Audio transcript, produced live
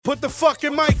Put the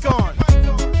fucking mic on.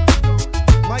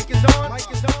 Mic is on. Mic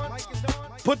is on. Mic is on.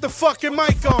 Put the fucking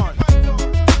mic on.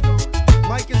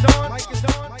 Mic is on. Mic is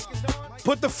on. Mic is on.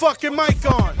 Put the fucking mic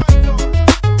on.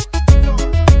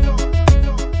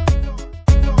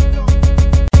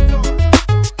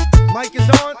 Mic is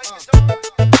on.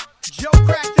 Joe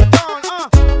cracked it on.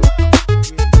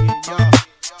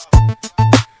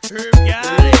 Herb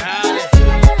got it.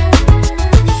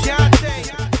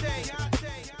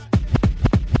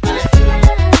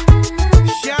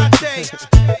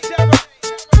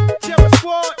 Terror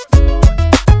Squad.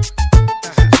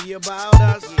 Be about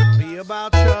us, be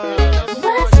about you.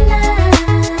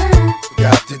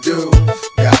 Got to do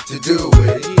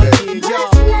it.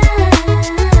 What's love?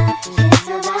 It's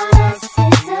about us,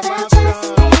 it's about just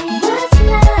me. What's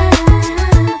love?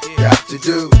 Got to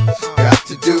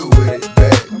do it,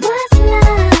 baby. What's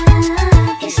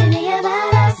love? It should be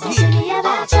about us, it should be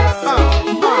about just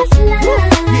me. What's love?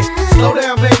 Slow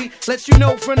down, baby. Let you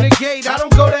know from the gate, I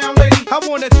don't go down, lady. I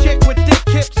want a chick with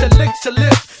thick hips and licks her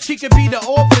lips. She could be the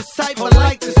office type, but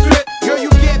like the strip. Girl, you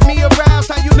get me aroused,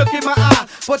 how you look in my eye.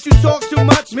 But you talk too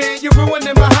much, man, you're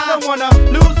ruining my high. I don't wanna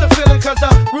lose the feeling, cause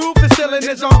the roof is ceiling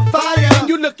is on fire. And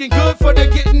you looking good for the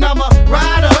getting, I'm a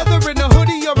rider. Whether in a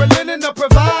hoodie or a linen, a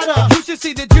provider. You should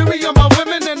see the jury on my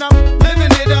women, and I'm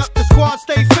living it up. The squad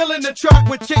stay filling the truck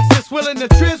with chicks that's willing to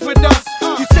trizz with us.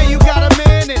 You say you got a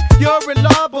man and you're in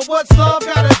love, but what's love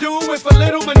gotta do with a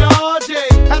little menage?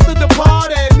 After the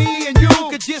party, me and you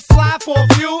could just slide for a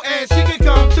few, and she could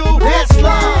come too. That's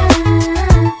love.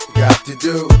 Got to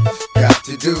do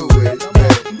it,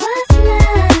 baby. What's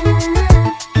love?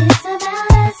 It's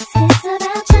about us, it's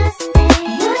about just me.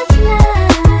 What's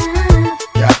love?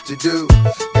 Got to do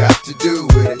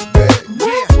it, baby.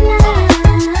 What's love?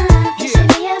 It should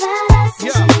be about us,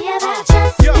 it should be about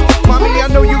just me. Mommy, I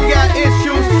know you got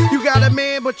issues. You got a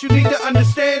man, but you need to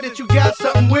understand that you got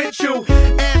something with you.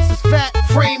 Ass is fat,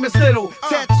 frame is little.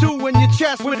 Tattoo in your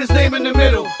chest with his name in the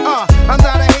middle. I'm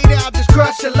not a hater, I'll just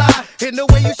crush a lie. In the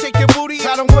way you shake your booty,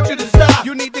 I don't want you to stop.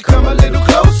 You need to come a little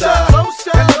closer.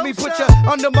 And let me put you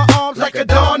under my arms like a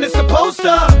dawn is supposed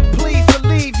to. Please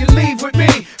believe you leave with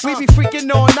me. We be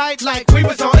freaking all night like we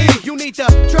was on E. You need to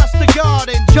trust the God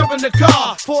and jump in the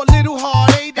car for a little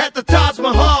heartache at the Taj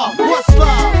Mahal. What's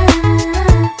love?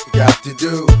 Got to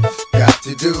do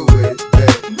it,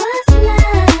 baby. What's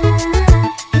love?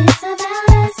 It's about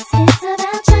us, it's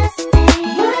about just me.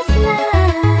 What's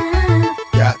love?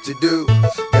 Got to do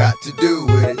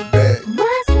it, baby.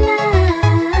 What's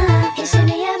love? It should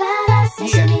be about us, it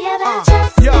should be about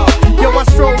just me. Yo, I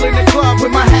stroll in the club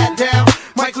with my hat down,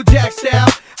 Michael Jack style.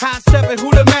 High stepping,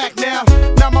 who the Mac now?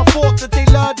 Not my fault that they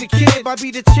love the kid. Might be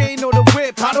the chain or the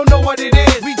whip, I don't know what it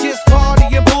is. We just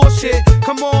party and bullshit.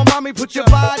 Come on, mommy, put your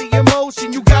body in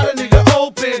motion. You got a nigga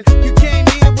open. You came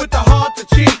here with the heart to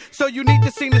cheat, so you need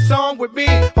to sing the song with me.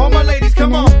 All my ladies,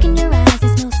 come on. Look in your eyes,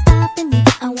 there's no stopping me.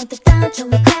 I want the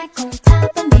Danyo and crack on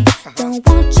top of me. Don't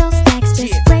want your stacks,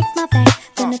 just break my back.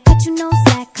 Gonna cut you no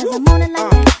slack, cause I'm on it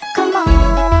like that. Come on,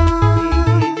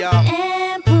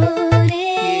 and put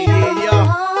it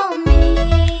on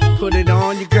me. Put it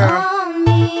on you, girl. On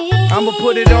me. I'ma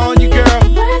put it on you, girl.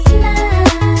 What's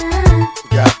love?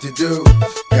 Got to do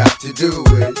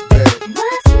it, baby.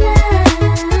 What's love?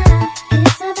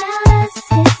 It's about us,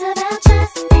 it's about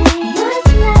just me.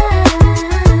 What's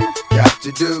love? Got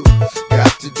to do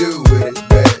it,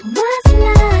 baby. What's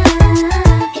love?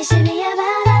 It should be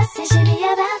about us, it should be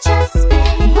about just me.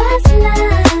 What's love?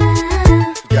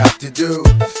 Got to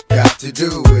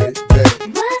do it,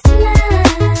 baby. What's love?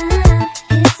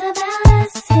 It's about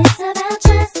us, it's about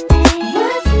just me.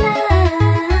 What's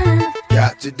love?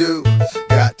 Got to do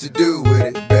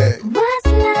it, baby. What's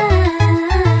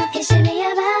love? It should be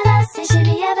about us, it should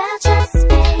be about just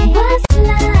me. What's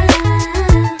love?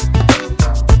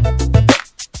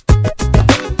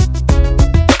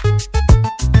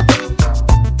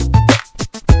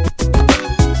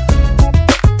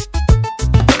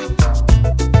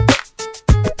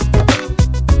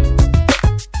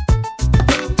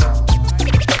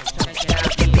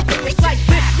 It's like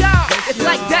this, y'all. It's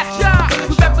like that, y'all.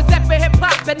 We represent for hip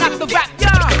hop and not the rap,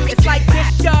 y'all. It's like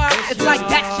this, y'all. It's like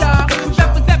that, y'all. We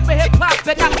represent for hip hop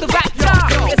and not the rap,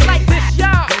 y'all. It's like this,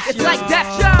 y'all. It's like that,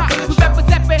 y'all. We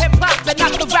represent for hip hop and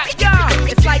not the rap, y'all.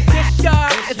 It's like this,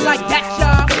 y'all. It's like that,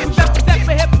 y'all. We represent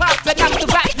for hip hop and not the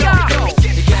rap, y'all.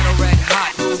 You get a red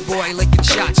hot, rude boy licking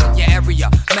shots in your area.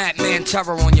 Madman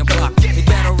terror on your block. You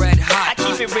get a red hot. I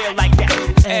keep it real like that.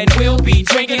 And we'll be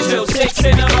drinking till 6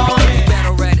 in the morning. You get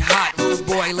a red hot, rude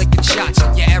boy licking shots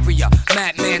in your area.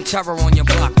 Madman terror on your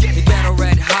block. You get a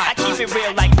red hot. I keep it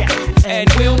real like that. And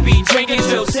we'll be drinking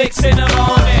till 6 in the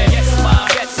morning. Yes, ma.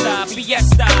 Yes,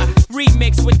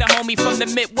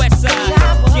 the Midwest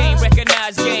side. Game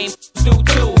recognized, game do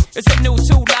too. It's a new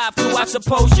 2 Live crew, I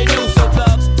suppose you knew. So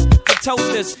thugs, the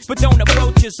toasters, but don't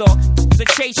approach us or to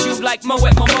chase you like Mo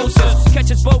at Mimosas.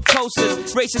 Catch us both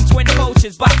coasters, racing twin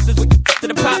poachers, boxers with to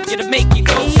the pop you to make you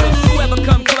closest. Whoever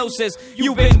come closest,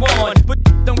 you've been warned, but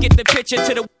don't get the picture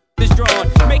to the is drawn.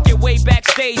 Make your way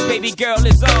backstage, baby girl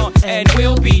is on, and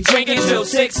we'll be drinking till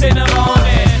 6 in the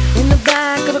morning. In the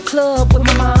back of the club with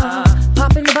my mom,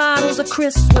 popping bottles of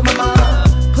crisps with my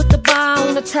mom. Put the bar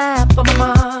on the tab for my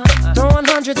mom, throwing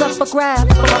hundreds up for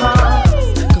grabs for my mom.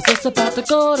 Cause it's about to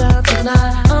go down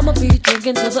tonight. I'ma be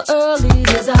drinking till the early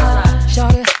desire.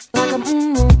 Shout it like I'm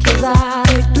kids. I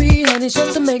take 3 honeys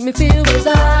just to make me feel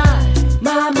desire.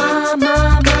 My,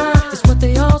 it's what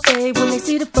they all say when they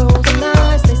see the frozen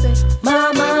eyes. They say, my.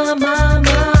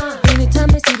 Anytime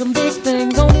they see them big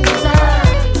things on the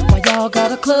side. Why y'all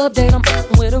got a club date? I'm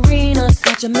with arenas.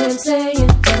 Got your man saying,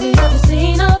 tell me, have you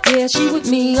seen her? Yeah, she with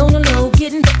me on the low,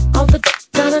 getting off the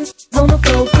got on the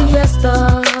floor.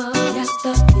 Fiesta,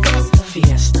 fiesta, fiesta,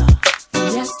 fiesta,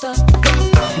 fiesta,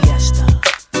 fiesta,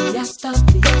 fiesta, fiesta,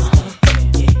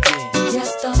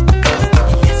 fiesta,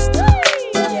 fiesta,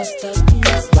 fiesta,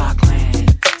 fiesta, Rockland,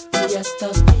 fiesta,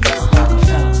 fiesta,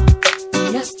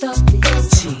 fiesta, fiesta,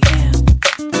 TM,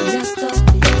 fiesta,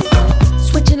 fiesta.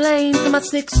 Switching lanes in my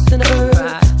 6 in the bird.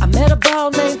 I met a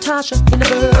ball named Tasha in the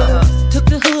bird. Took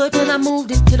the hood and I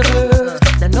moved it to the bird.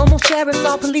 Now no more sheriffs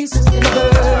or police in the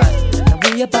bird. Now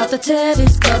we about to tear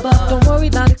this club up. Don't worry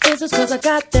about expenses cause I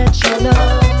got that shoulder.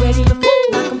 Ready to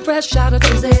move like I'm fresh out of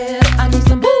the air. I need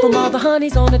some from all the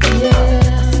honeys on the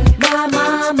DL. My.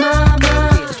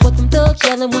 It's what them thugs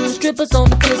yelling when the strippers on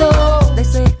the pizzle. They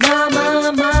say, my.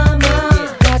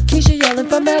 Got Keisha yelling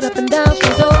from that up and down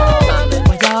street.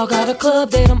 Why y'all got a club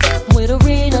date? I'm with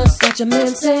arenas. Got your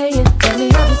man saying, tell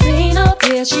me, have you seen her?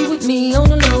 Yeah, she with me on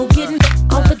the low, getting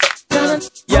off the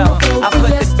Yo, I put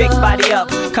this big body up,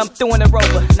 come through in a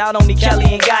Rover. Not only Kelly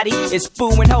and Gotti, it's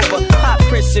Boo and Hova. Pop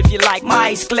Chris if you like, my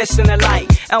eyes glisten alike.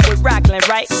 I'm with Rockland,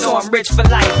 right? So I'm rich for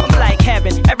life. I'm like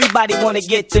heaven, everybody wanna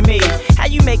get to me. How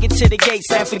you make it to the gates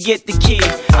and forget the key?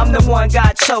 I'm the one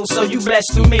God chose, so you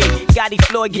blessed through me. Gotti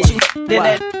Floyd, get you in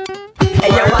that. Hey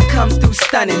yo, I come through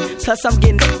stunning. Plus I'm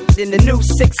getting in the new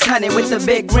 600 with the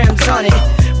big rims on it.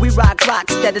 We rock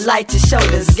rocks that light your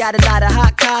shoulders. Got a lot of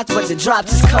hot cars, but the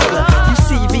drops is colder. You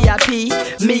see VIP,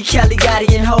 me, Kelly,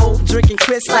 Gotti, and Ho, drinking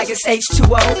Chris like it's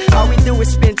H2O. All we do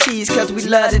is spin cheese cause we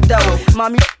love the dough.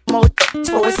 Mommy, more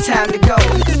so it's time to go.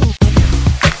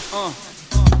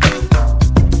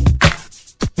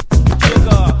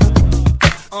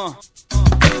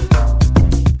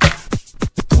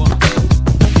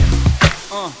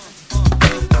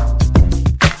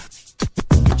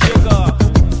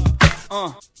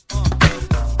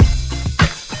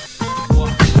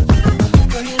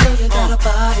 Girl, you know you got a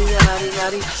body, yaddy,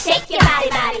 yaddy. Shake your body,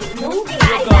 move your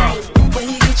body. When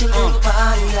you get your little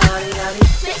body, yaddy, yaddy.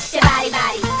 Switch your body,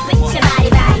 switch your body.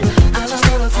 I just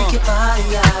wanna freak your body,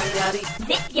 yaddy, yaddy.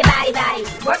 Zip your body,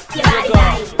 work your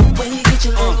body. When you get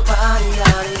your little body,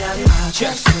 yaddy, yaddy. I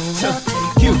just wanna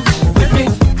take you with me.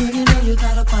 Girl, you know you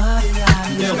got a body,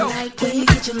 yaddy, yaddy. When you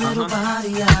get your little body,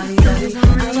 yaddy, yaddy.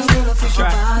 I just wanna freak your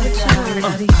body, yaddy,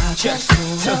 yaddy. I just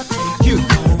wanna take you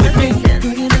with me.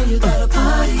 Girl, you know you got a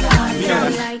body, yaddy,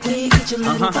 yaddy. When you get your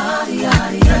little body,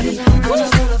 yaddy, yaddy. I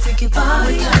just wanna freak your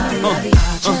body, yaddy, yaddy. I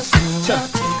just wanna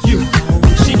take you.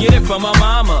 She get it from her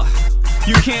mama.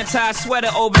 You can't tie a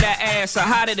sweater over that ass or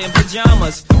hotter than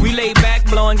pajamas. We lay back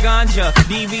blowing ganja.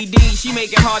 DVD, she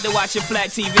make it hard to watch a flat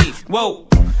TV. Whoa,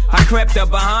 I crept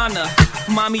up behind her.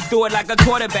 Mommy threw it like a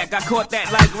quarterback. I caught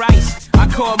that like rice. I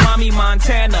called mommy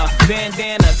Montana.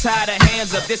 Bandana, tied her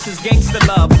hands up. This is gangster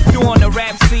love. You on the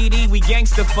rap CD, we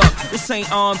gangster fuck. This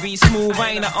ain't R&B smooth,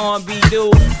 I ain't an R&B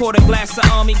dude. Poured a glass of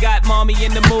Army, got mommy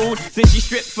in the mood. Then she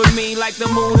stripped for me like the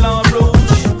Moulin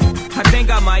Rouge. I think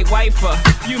I might wife her.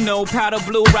 You know, powder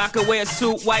blue rocker, wear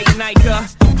suit, white Nike.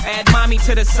 Add mommy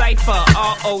to the cypher.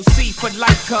 ROC for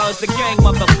life, cause the gang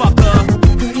motherfucker.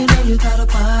 Girl, you know you got a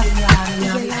body, yaddy,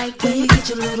 yaddy. When you get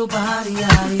your little body,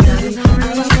 yaddy, yaddy.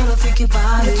 I just wanna freak your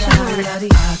body, yaddy, yaddy.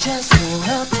 I just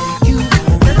wanna take you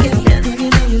home. Girl, you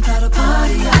know you got a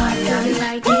body, yaddy, yaddy.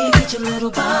 When you get your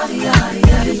little body, yaddy,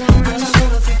 yaddy. I just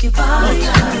wanna freak your body,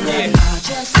 yaddy, yaddy. I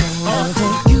just wanna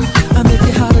take you. I make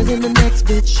it hotter than the next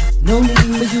bitch. No need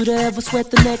for you to never sweat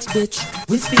the next bitch.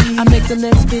 With speed, I make the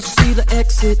next bitch see the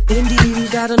exit. Indeed, you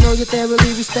gotta know you're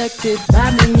thoroughly respected. I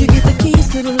mean, you get the keys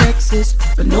to the Lexus,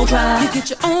 but no drive. You get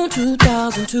your own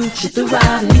 2002, shit the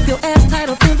ride. And keep your ass tight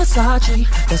up in Versace.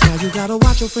 That's why you gotta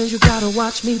watch your friends, you gotta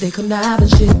watch me. They connive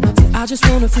and shit. I just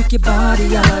wanna freak your body,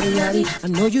 yaddy, yaddy. I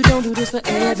know you don't do this for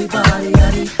everybody,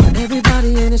 yaddy. But everybody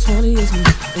in this horny is me,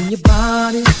 and your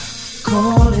body's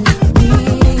calling me.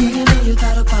 You know you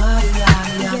got a body,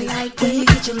 yaddy, yaddy. When you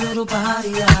get your little body,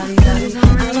 yaddy, yaddy.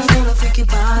 I just wanna freak your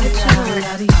body, yaddy,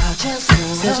 yaddy. I just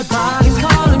wanna. Your body's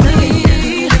calling me.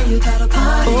 You know you got a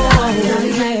body, yaddy,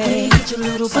 yaddy. When you get your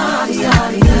little body,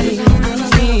 yaddy, yaddy. I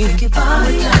just wanna freak your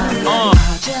body, yaddy, yaddy.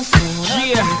 I just wanna.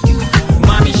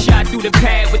 Mommy shot through the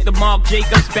pad with the Marc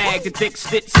Jacobs bag, the thick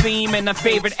stitch seam, and her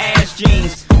favorite ass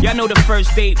jeans. Y'all know the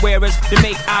first date wearers that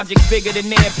make objects bigger than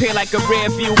they appear like a rear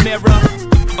view mirror.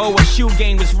 Oh, her shoe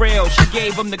game was real. She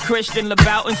gave them the Christian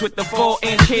Louboutins with the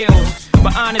 4-inch heels.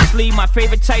 But honestly, my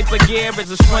favorite type of gear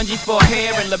is a scrunchie for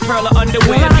hair and La Perla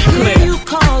underwear. Girl, I hear you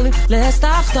calling, let's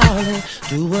stop stalling.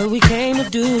 Do what we came to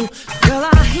do. Girl,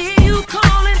 I hear you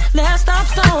calling, let's stop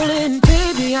stalling.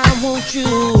 Baby, I want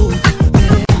you.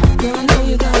 Girl, I know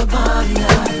you got a body,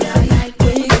 yaddy, yaddy.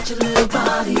 When you get your little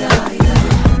body, yaddy, yaddy.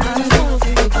 I just wanna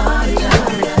feel your body,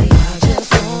 yaddy, yaddy. I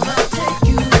just wanna take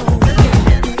you home.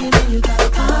 You know you got a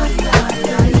body, yaddy,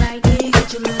 yaddy. When you get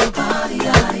your little body,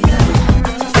 yaddy, yaddy.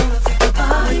 I just wanna feel your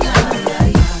body, yaddy,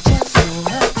 yaddy. I just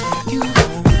wanna take you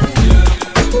home.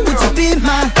 Would you be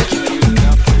my?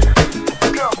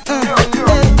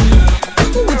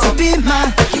 Would you be my?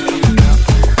 Would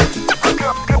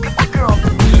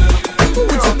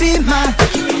you be my?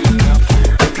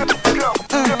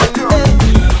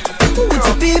 Would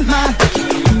you be my?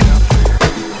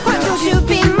 Why don't you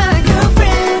be my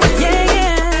girlfriend? Yeah,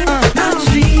 yeah. I'll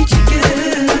treat you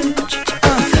good.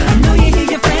 I know you hear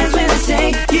your friends when I say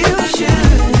you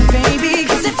should, baby.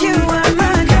 'Cause if you were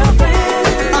my girlfriend,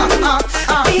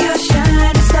 I'll be your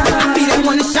shining star. I'll be the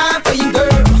one to shine for you,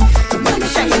 girl. The one to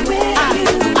show you where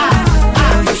you are.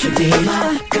 You should be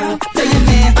my girl. Tell your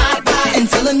man bye and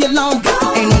tell him you're long.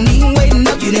 Ain't no need waiting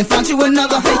up, you didn't find you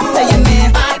another. Tell your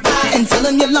man bye and tell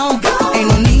him you're long. Ain't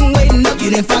no need waiting up, you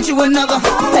didn't find you another.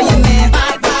 Tell your man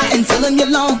bye and tell him you're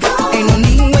long. Ain't no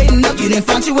need waiting up, you didn't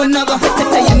find you another.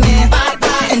 Tell your man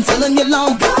bye and tell him you're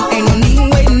long. Ain't no need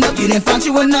waiting up, you didn't find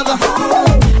you another.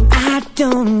 I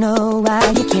don't know why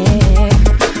you care.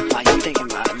 Why you thinking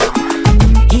about it, mama?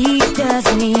 He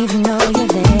doesn't even know you're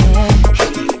there.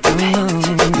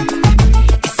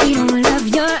 Cause he don't love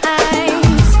your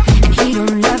eyes, and he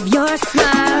don't love your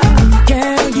smile.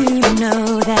 Girl, you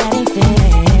know that ain't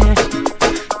fair.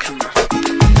 Come on.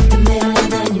 The middle of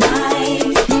the night,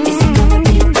 is he gonna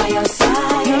be by your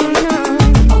side?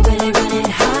 Or will he run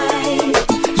and hide?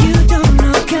 You don't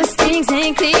know 'cause things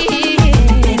ain't clear.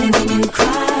 Baby, when you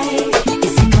cry,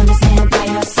 is he gonna stand by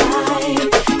your side?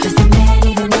 Does the man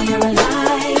even know you're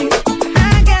alive?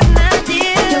 I got an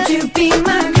idea. Why don't you be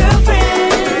my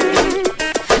girlfriend?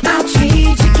 I'll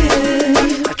treat you good.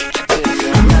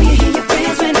 I know you hear your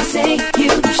friends when I say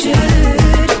you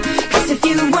should. 'Cause if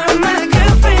you were my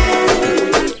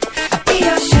girlfriend, I'd be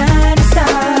your shining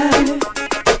star.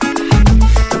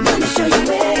 The one to show you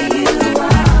where you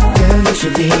are. Girl, you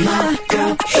should be my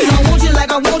girl. He don't want you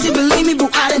like I want you, believe me, boo,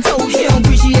 I done told you. He don't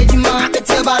appreciate you, mom, I can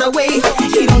tell by the way.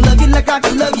 He don't love you like I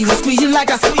can love you, and squeeze you like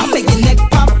I make your neck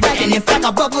pop back, and in fact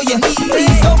I buckle your knee.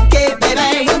 Please, okay,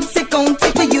 baby, what's it gon'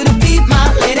 take for you to be my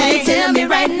lady? Tell me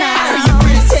right now. Your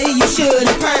friends tell you should,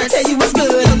 and parents tell you it's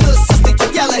good. A little sister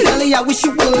keep yelling, Ellie, I wish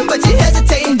you would, but you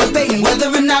hesitating, debating whether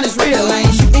or not it's real. I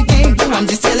ain't shooting game, boo, I'm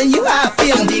just telling you how I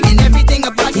feel. I'm digging everything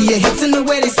about you, your hips and the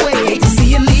way they sway. Hate to see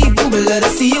you leave, boo, but let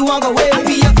us see you walk away. I'll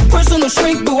be your personal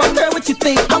shrink, boo, I care what you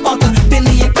think. I bought the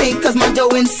Billy and Pink, 'cause my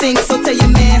dough in sync. So tell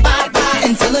your man bye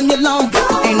and tell him you're long.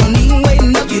 Ain't no need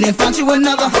waiting up, you didn't find you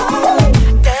another.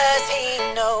 Does he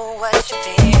know what you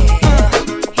feel?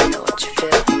 You know what you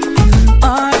feel.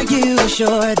 Are you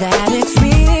sure that it's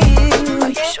real?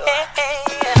 Are you sure?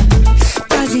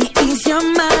 Does he ease your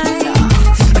mind?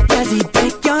 Or does he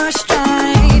break your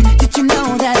stride? Did you know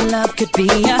that love could be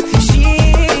a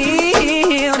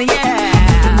shield? Yeah.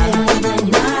 The middle of the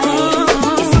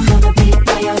night, is he gonna be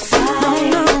by your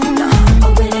side? No.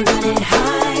 Or will he run and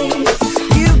hide?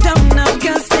 You don't know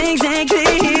 'cause things ain't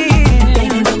clear.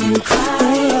 Baby, when you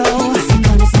cry, is he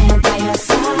gonna stand by your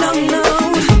side? No.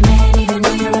 Does the man even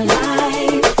know you're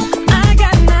alive? I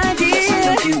got an idea. So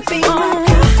don't you be my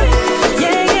girlfriend?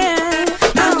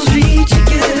 Yeah. I'll treat you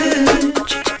good.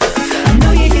 I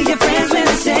know you hear your friends when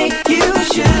I say you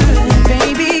should,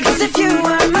 baby.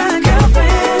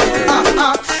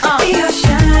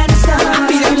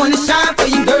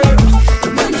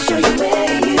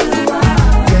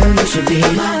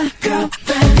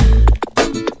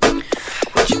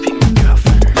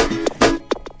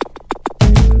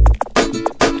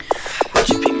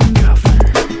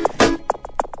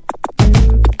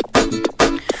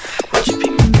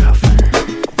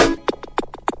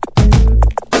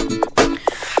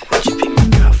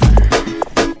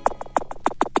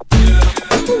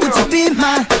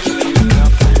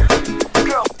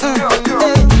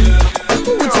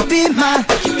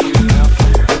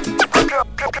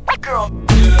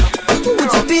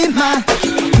 Would you be my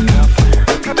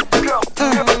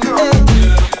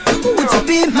would you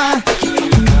be my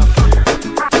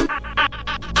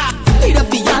lead up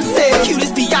Beyonce,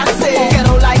 cutest Beyonce,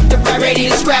 ghetto like the rap,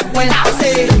 radiant scrap when I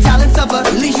say the talents of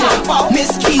Alicia,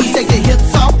 Miss Keys, take the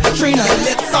hips off, Trina,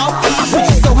 lips off, put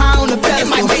you so high on the pedestal, it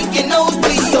might make your nose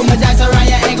bleed, so much ice around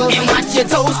your ankles and watch your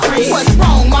toes freeze. What's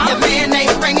wrong, ma? Your man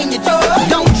ain't ringing your door.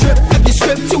 Don't trip, flip your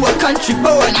script to a country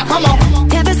boy. Now come on.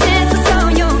 Ever since I saw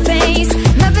your face,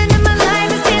 nothing in my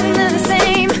life has been the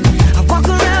same. I walk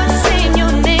around just saying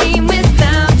your name.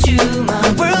 Without you, my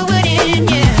world would end,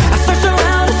 yeah. I searched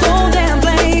around this whole damn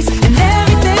place, and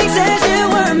everything says you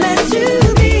were meant to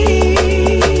be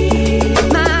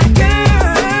my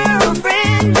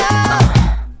girlfriend.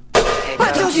 Why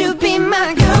don't you be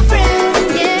my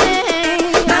girlfriend,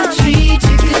 yeah? I'll treat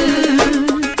you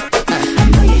good. I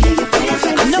know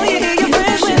you hear your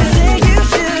friends when they say you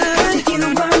should. 'Cause if you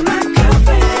were my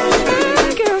girlfriend,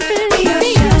 you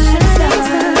should stop.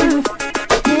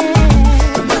 Yeah,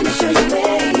 I'm gonna show you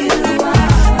where you are.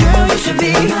 Girl, you should be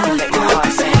my make my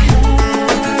heart sing.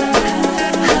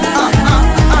 Make my heart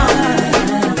sing.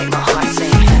 Make my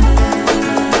heart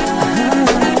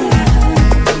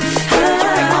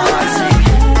sing.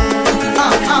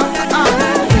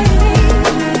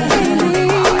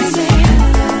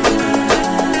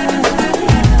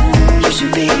 You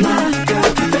should be my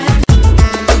girlfriend.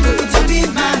 Would you be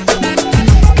my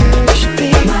You should be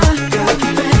my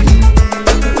girlfriend.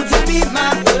 would you be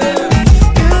my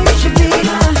Girl, you should be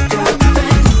my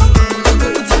girlfriend.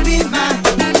 would you be my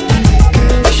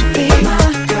Girl, you should be my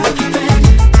girlfriend.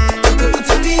 would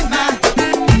you be my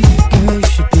Girl, you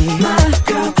should be my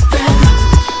girlfriend.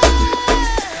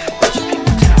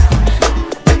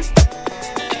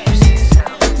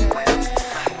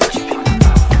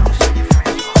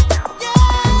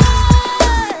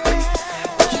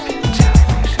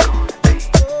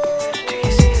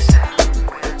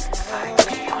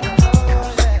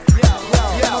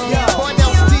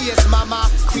 Buenos dias, mama.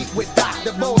 Creep with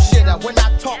Dr. Bullshitter. When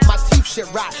I talk, my teeth shit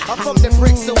right. I'm from the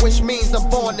bricks, so which means I'm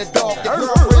born the dog. The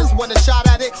girlfriends want a shot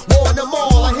at it, warn them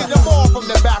all. I hit them all from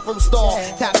the bathroom stall.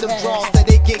 Tap them draws so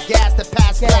they get gas to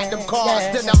pass platinum cars.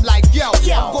 Then I'm like, yo,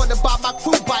 I'm gonna buy my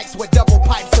crew bikes with double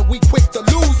pipes, so we quick to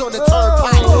lose on the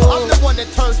turnpike. I'm the one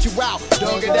that turned you out,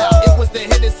 dug it out. It was the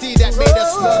Hennessy that made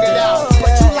us slug it out.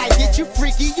 But you like it, you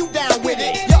freaky, you down with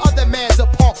it. Your other man's a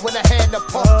punk when a hand to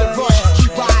pump the rush. You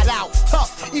ride out,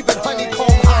 tough, even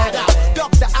honeycomb hide out.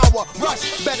 Duck the hour,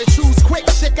 rush, better choose quick.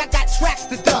 Shit, I got tracks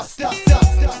to dust. You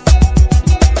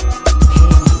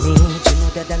know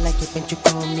that I like it when you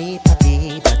call me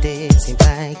papi, but it seems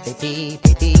like baby,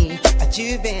 that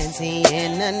you've been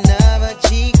seeing another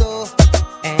chico.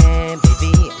 And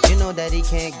baby, you know that he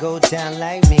can't go down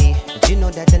like me, but you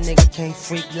know that the nigga can't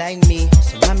freak like me.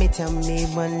 So mommy, tell me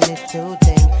one little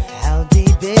thing: how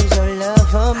deep is your love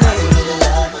for me?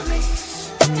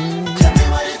 Tell me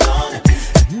what it's gonna be.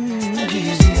 Do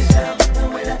you see yourself the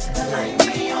way that you like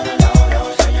me on the low, low,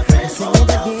 so your friends won't know?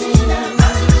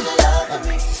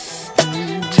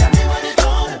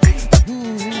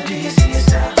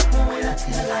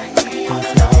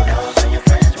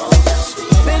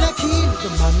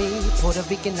 Puerto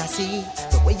Rican, I see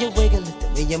the way you wiggle it, the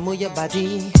way you move your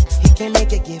body. He can't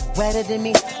make it get wetter than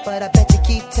me, but I bet you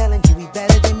keep telling you he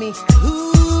better than me.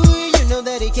 Ooh, you know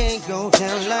that he can't go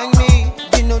down like me.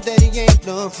 You know that he ain't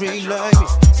no freak like me.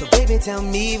 So baby, tell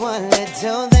me one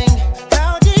little thing: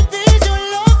 how deep is your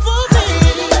love for me?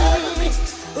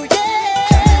 Ooh, yeah.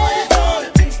 Tell me what it's gonna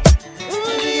be.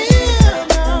 Ooh, yeah,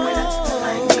 no.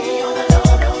 Like me on the low,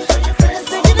 low, so your friends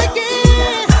sing it again.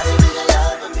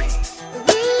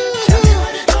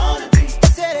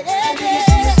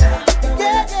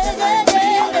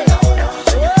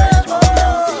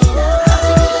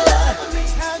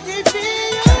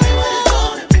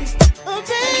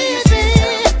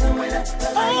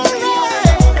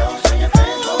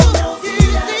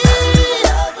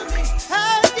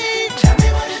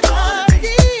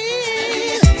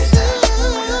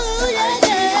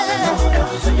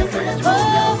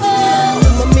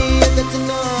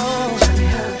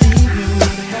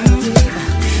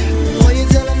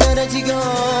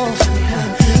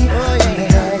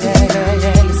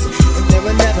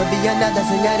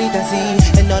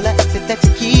 And all I ask is that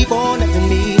you keep on loving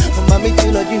me. Oh, mommy,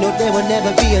 you know there will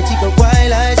never be a chico quite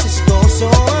like Cisco. So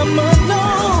I'm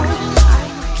alone.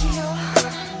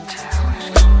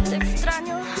 Te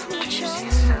extraño mucho.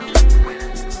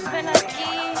 Ven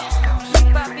aquí,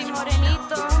 mi papi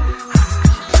morenito,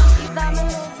 y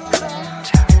dámelo duro.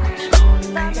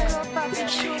 Dámelo, papi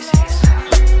chulo.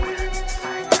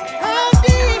 How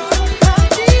deep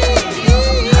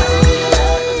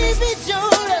is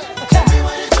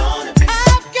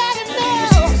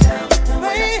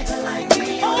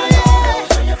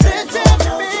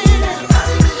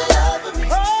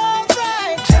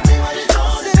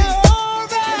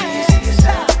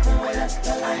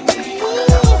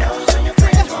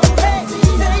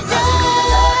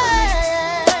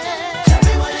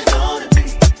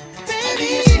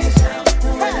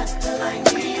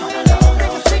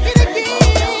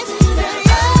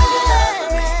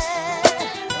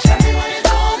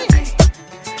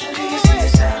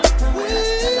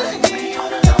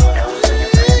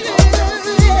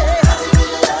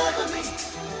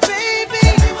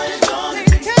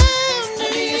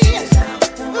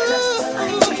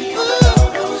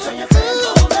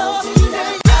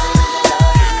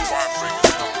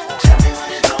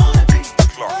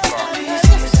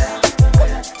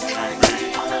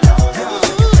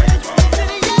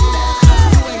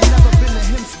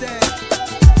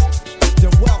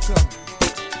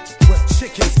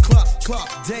chickens cluck, cluck,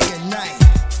 day and night.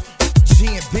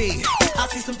 G&B. I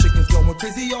see some chickens going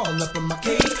crazy all up in my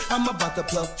cage. I'm about to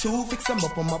pluck two, fix them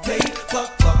up on my plate.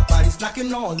 Pluck, pluck, bodies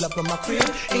knocking all up in my crib.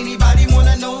 Anybody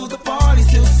wanna know the party's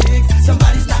still sick?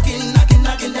 Somebody's knocking, knocking,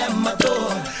 knocking at my door.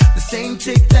 The same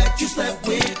chick that you slept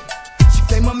with. She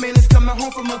claimed my man is coming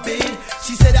home from her bed.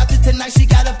 She said after tonight she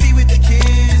gotta be with the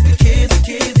kids. The kids, the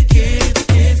kids, the kids, the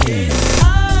kids, kids.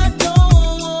 I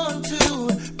don't want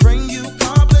to bring you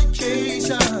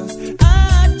complications.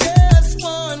 I just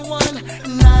want one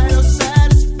night of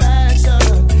satisfaction.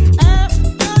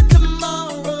 After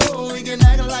tomorrow, we can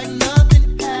act like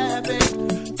nothing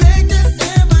happened. Take this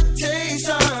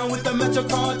invitation with the Metro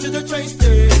card to the train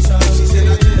station. She said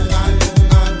I do,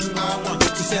 I want.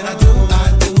 She said I do,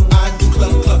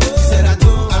 club, club. She said I do,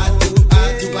 I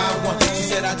want. She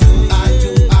said I do,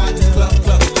 club,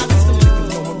 club. I see some niggas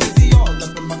going busy all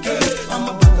up in my crib. I'm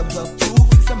about to plug two,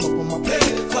 fix them up on my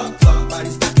plate. Club, club,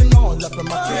 bodies knocking all up in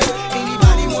my crib.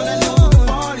 Anybody wanna know the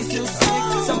party's still sick?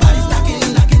 Somebody's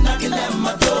knocking, knocking, knocking at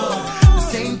my door. The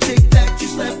same chick that you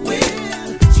slept with.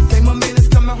 She claimed my man is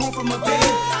coming home from her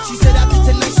bed. She said after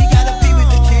tonight she gotta be with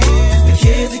the kids. The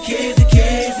kids, the kids, the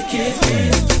kids, the kids,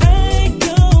 kids. I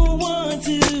don't want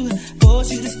to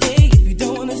force you to stay if you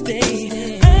don't wanna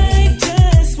stay. I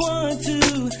just want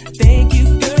to thank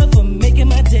you, girl, for making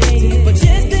my day. But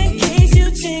just in case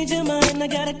you change your mind, I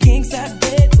got a king size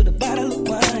bed with a bottle of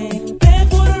wine. Bad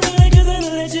for the ride, cause I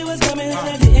knew that you was coming and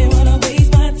I didn't wanna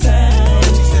waste my time.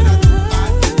 She said I do,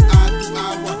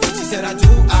 I want. She said I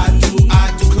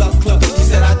do, club, club. She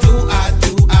said I do,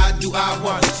 I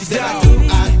want. She said I do,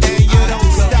 and you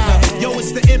don't stop. Yo,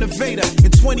 it's the innovator.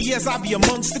 In 20 years, I'll be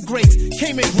amongst the greats.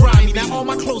 Came in grimy, now all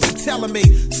my clothes are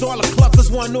tailor-made. So all the cluckers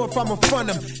wanna know if I'm in front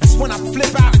of them. That's when I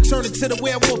flip out and turn into the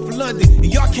werewolf of London. And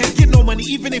y'all can't get no money,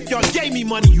 even if y'all gave me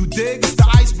money. You dig? It's the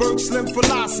iceberg slim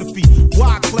philosophy.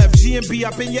 Wyclef, G&B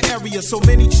up in your area. So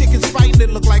many chickens fighting,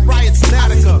 it look like riots in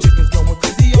Attica. chickens going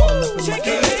crazy all up in my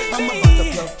crib. I'm about to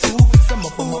plug two, fix them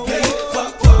up on my plate.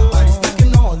 Club, club, bodies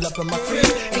knocking all up in my crib.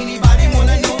 Anybody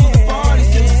wanna know the party's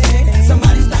still sick?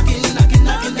 Somebody's knocking, knocking,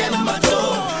 knocking at my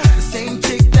door. The same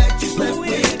chick that you slept with.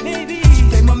 She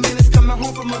claimed my man is coming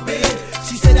home from her bed.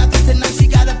 She said after tonight she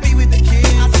gotta be with the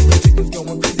kids. I see the chickens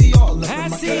going crazy all up in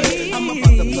my crib. I'm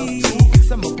about to plug two, fix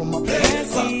them up on my plate.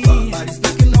 Club, club, bodies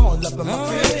knocking all up in my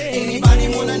crib. Anybody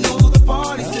wanna know the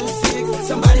party's still sick?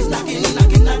 Somebody's knocking,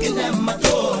 knocking, knocking at my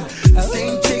door. The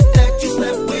same chick that you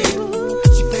slept with.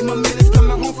 She claimed my man is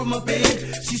coming home from her bed.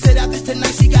 She said after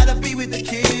tonight she gotta be with the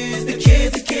kids. The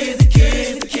kids, the kids, the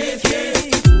kids, the kids, kids.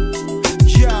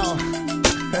 Yo,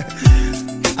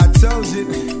 I told you.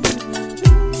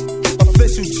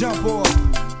 Official jump off.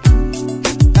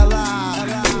 L.I.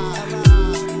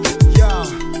 Yo,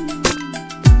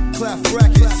 Clef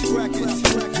Records.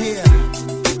 Yeah.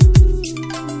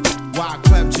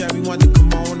 Wyclef, Jerry Wonder,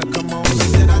 come on, come on. She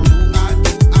said I do,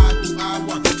 I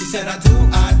want. She said I do,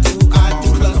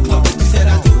 club, club. She said I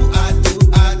do,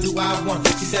 I want.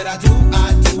 She said I do,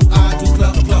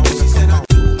 club, club. She said I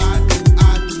do,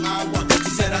 I want. She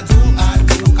said I do,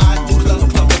 club,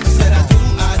 club. She said I do,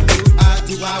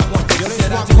 I want. Yo, this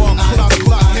one called Club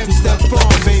Club, hipster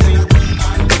phone, baby.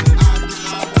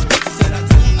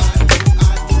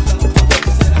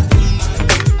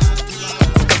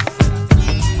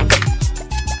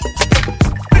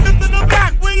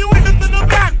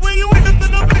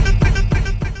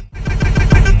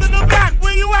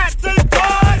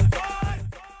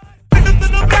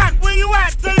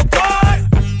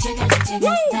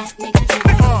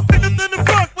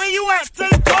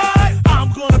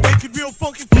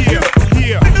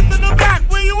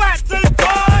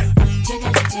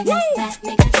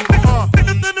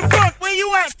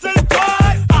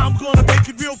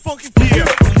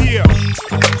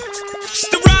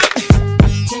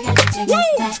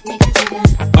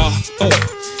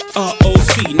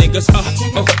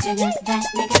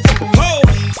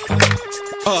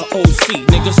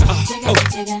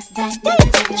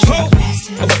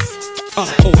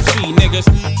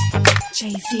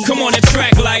 Come on a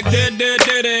track like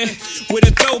with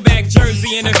a throwback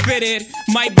jersey and a fitted.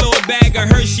 Might blow a bag of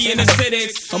Hershey in the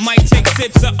Civics. I might take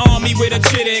sips of Army with a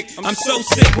chittick. I'm so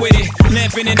sick with it.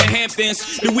 Lamping in the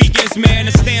Hamptons. The weekends, man.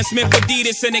 The Stan Smith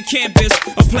Adidas and the campus.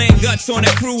 I'm playing guts on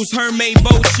a cruise. Hermaid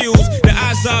boat shoes. The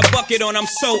Azar bucket on. I'm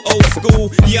so old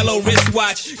school. Yellow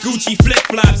wristwatch. Gucci flip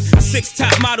flops. 6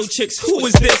 top model chicks. Who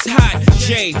is this hot?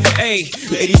 J.A.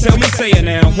 Ladies, tell me, say it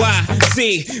now. Why?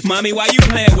 Z. Mommy, why you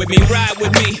playing with me? Ride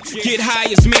with me. Get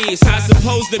high as me. It's how it's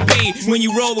supposed to be when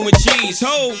you rolling with G's.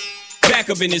 Ho! Back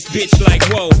up in this bitch like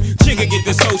whoa. Chicka get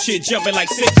this whole shit jumping like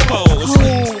 6 poles.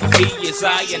 He is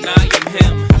I and I am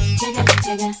him.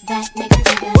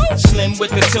 Slim with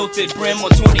the tilted brim or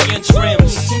 20-inch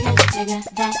rims.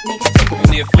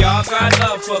 And if y'all got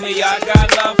love for me, I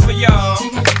got love for y'all.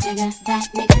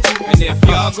 And if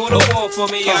y'all go to war for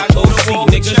me, I go to war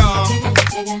with y'all.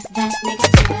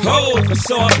 Oh, I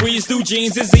saw her breeze through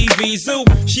jeans is EV Zoo.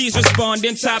 She's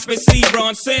responding, top is C.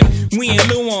 Bronson. We in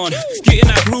Luan, getting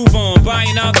our groove on,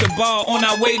 buying out the bar on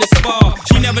our way to Spa.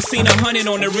 She never seen 100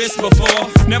 on the wrist before,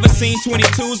 never seen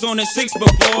 22s on the 6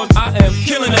 before. I am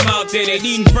killing them out there, they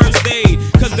needing first aid,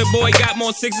 cause the boy got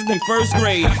more sixes than first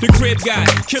grade. The crib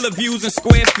got killer views and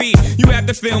square feet. You have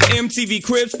to film MTV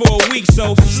Cribs for a week,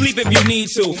 so sleep if you need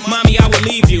to. Mommy, I will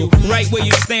leave you right where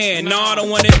you stand. No, I don't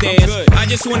wanna dance, I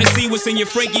just wanna see what's in your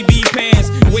Frankie B pants.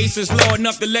 Waist is low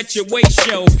enough to let your waist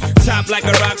show. Top like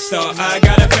a rock star, I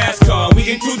got a fast car. We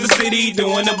can cruise the city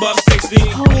doing above 60.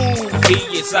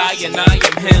 He is I and I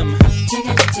am him.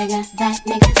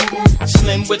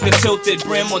 Slim with the tilted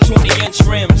brim or 20-inch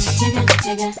rims.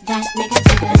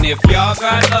 And if y'all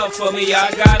got love for me, I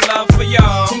got love for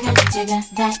y'all.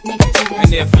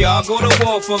 And if y'all go to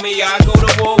war for me, I go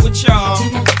to war with y'all.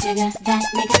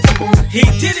 He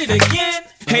did it again.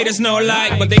 Haters no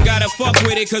like, but they gotta fuck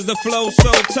with it cause the flow's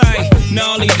so tight.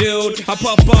 Gnarly dude, I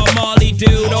puff all Marley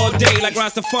dude all day like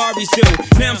Rastafaris do.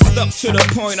 Now I'm stuck to the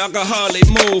point I can hardly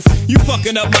move. You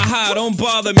fucking up my high, don't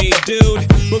bother me, dude.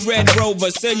 With Red Rover,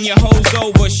 send your hoes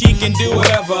over, she can do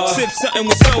whatever. Sip something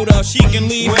with soda, she can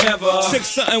leave whenever. Sip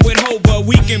something with Hova,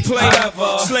 we can play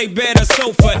whatever. Slay bed or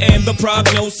sofa, and the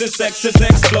prognosis, sex is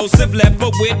explosive. Left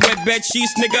foot with wet bed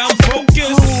sheets, nigga, I'm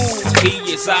focused. He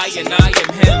is I and I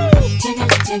am him.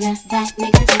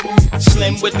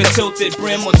 Slim with the tilted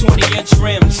brim or 20-inch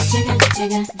rims.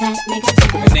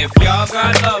 And if y'all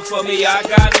got love for me, I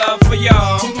got love for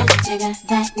y'all.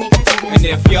 And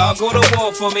if y'all go to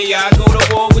war for me, I go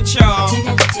to war with y'all.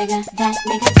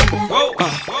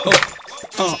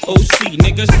 OC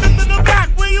niggas. In the back,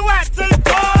 where you at, say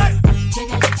boy?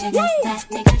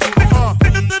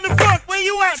 In the front, where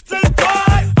you at, say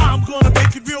boy? I'm gonna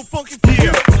make it real funky for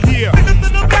you. Yeah. In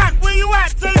the back, where you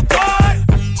at, say boy?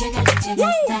 In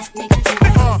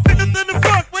the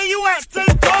front, where you at, say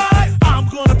boy? I'm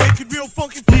gonna make it real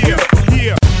funky for you.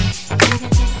 Yeah.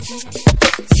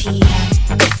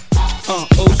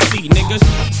 OC niggas.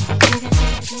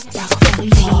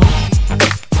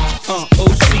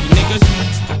 OC niggas.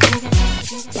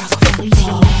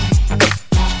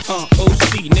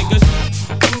 OC niggas.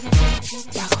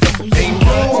 Ain't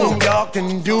no y'all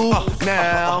can do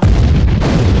now.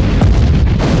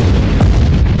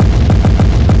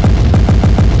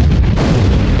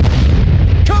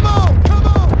 Come on, come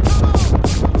on, come on.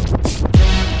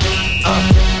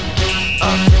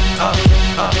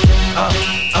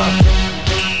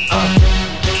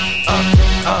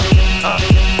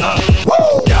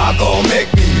 Woo! Y'all gon' make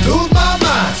me lose my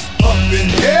mind. Up in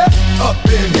here, up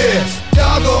in here.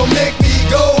 Y'all gon' make me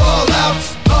go all out.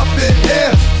 Up in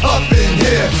here, up in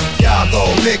here. Y'all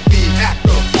gon' make me act a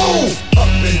fool. Up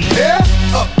in here,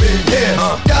 up in here.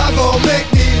 Y'all gon' make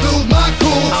me lose my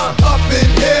cool. Up in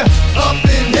here, up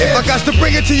in here. I got to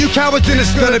bring it to you cowards, then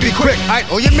it's gonna be quick. Aight,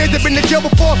 all your men that been in jail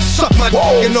before, suck my dick.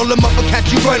 And all them upper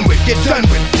cats you run with, get done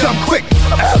with, dumb quick.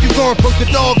 After you gon' approach the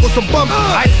dog with some bum.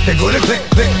 Aight, they go to click,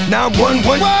 click. Now I'm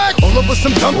 1-1. All over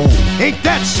some dumb. Ain't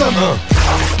that something?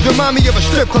 You remind me of a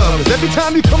strip club. Cause every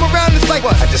time you come around, it's like,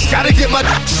 what? I just gotta get my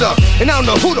dick sucked. And I don't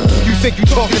know who the f you think you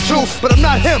talking to, but I'm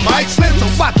not him, aight, Slim? So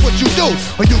watch what you do,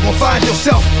 or you gon' find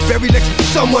yourself buried next to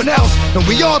someone else. And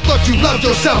we all thought you loved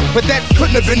yourself, but that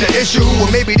couldn't have been the issue.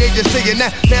 Or maybe they just saying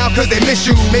that now cause they miss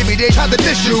you. Maybe they tried to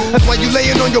diss you. That's why you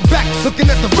laying on your back, looking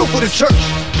at the roof of the church.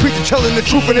 Preacher telling the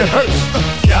truth and it hurts.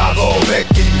 Y'all gon' make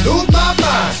me lose my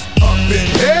mind. Up in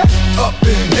here, up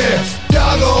in here.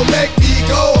 Y'all gon' make me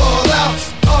go all out.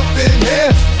 Up in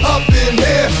here, up in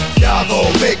here. Y'all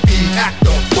gon' make me act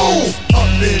a fool. Up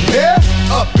in here,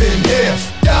 up in here.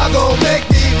 Y'all gon' make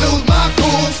me lose my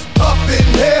cool. Up in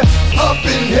here, up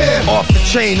in here. Off the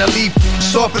chain, I leave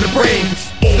soft in the brain.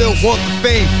 Still want the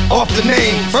fame, off the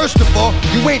name. First of all,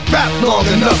 you ain't rap long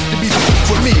enough to be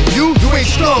with me. You ain't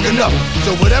strong enough.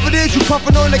 So whatever it is you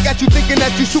puffin' on, that got you thinking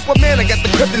that you Superman. I got the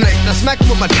kryptonite. Now smack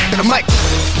him with my dick in the mic.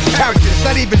 Characters,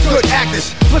 not even good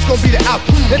actors. What's gonna be the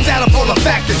outcome? Let's add up all the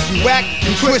factors. You whack,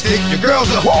 you twisted, your girl's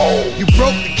a whoa. You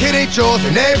broke, the kid ain't yours,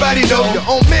 and everybody know. Your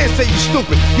own man say you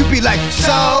stupid. You be like,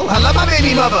 so, I love my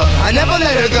baby mother. I never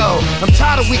let her go. I'm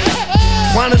tired of we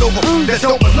whining over that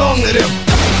don't belong to them.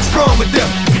 What's wrong with them?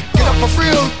 Get up for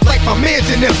real, like my mans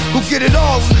in them, who get it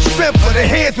all with the strength of their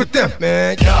hands with them.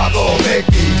 Man, y'all gon' make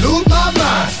me lose my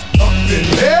mind. Up in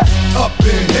here, up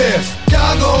in here.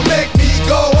 Y'all gon' make me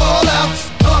go all out.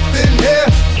 Up in here,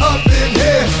 up in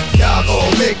here.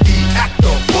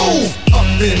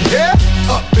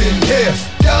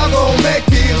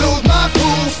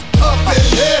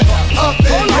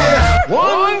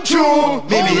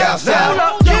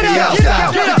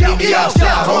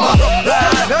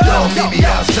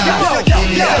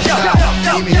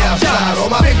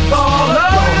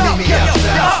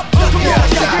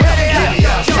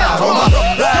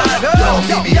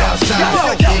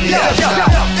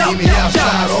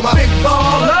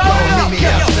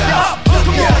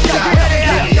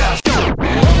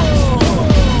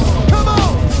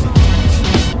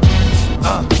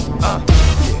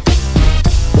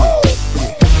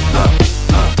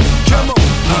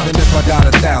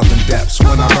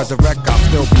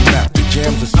 left. The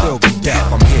jams will still be deaf.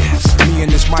 I'm here. Me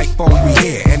and this microphone, we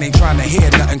here. And ain't trying to hear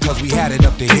nothing cause we had it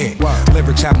up to here.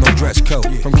 Lyrics have no dress code.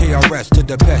 From KRS to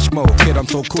Depeche Mode. Kid, I'm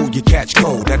so cool you catch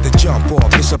cold. At the jump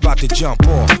off, it's about to jump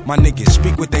off. My niggas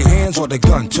speak with their hands or the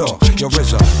gun talk. Yo,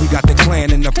 RZA, we got the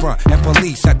clan in the front and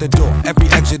police at the door. Every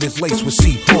exit is laced with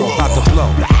C4. About to blow.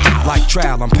 Like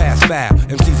trial, I'm past foul.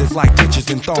 MCs is like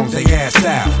bitches and thongs, they ass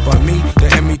out. But me, the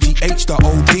METH, the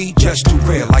OD, just too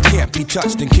real. I can't be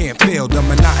touched and can't feel the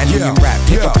monotony in rap.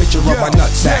 Take a picture of my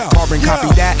nutsack, carbon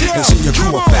copy that, and send your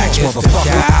crew a fax,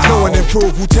 motherfucker. Know and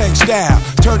improve Wu-Tang style.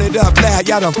 Turn it up loud,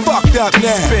 y'all done fucked up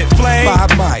now. Spit flame, 5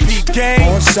 mics, beat game,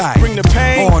 on site, bring the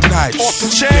pain, on night, off the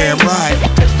chain. Damn right.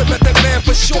 Mr. Method Man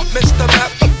for short, Mr.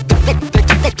 Map.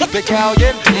 Big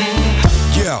Callion.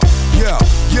 Yo, yo,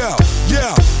 yo,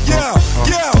 yo, yo,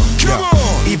 yo, come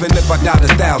on. Even if I died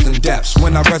 1,000 deaths,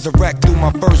 when I resurrect through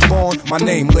my firstborn, my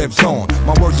name lives on.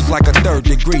 My words is like a 3rd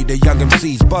degree. The young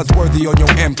MCs buzzworthy on your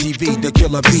MTV. The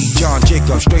Killer B, John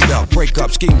Jacob, straight up, break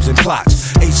up schemes and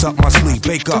plots. Ace up my sleeve,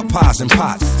 bake up pies and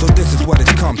pots. So this is what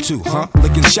it's come to, huh?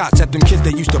 Licking shots at them kids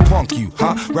that used to punk you,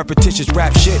 huh? Repetitious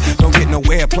rap shit, don't get no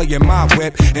airplay in my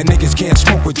whip. And niggas can't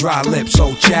smoke with dry lips.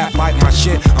 So chat, bite my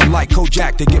shit. I'm like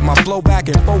Kojak to get my flow back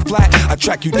in 4 flat. I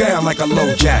track you down like a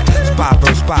low jack. Spy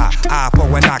versus spy, eye for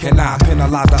an eye can I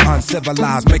penalize the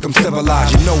uncivilized, make them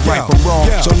civilized. You know right from wrong,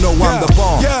 so know I'm the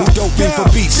bomb. Who dope me for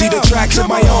beats, see the tracks in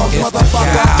my arms,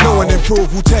 motherfucker. Know and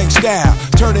improve Wu-Tang style.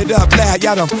 Turn it up loud,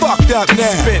 y'all done fucked up now.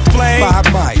 Spit flame, 5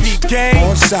 mics, beat game,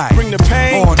 on site, bring the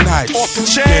pain, on night, off the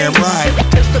chain. Damn right.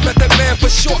 Mr. Method Man for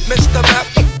short, Mr. Map.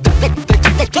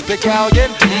 Big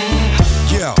Callion.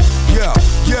 Yo, yo,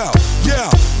 yo, yo,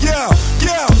 yo,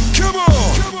 yo, come on.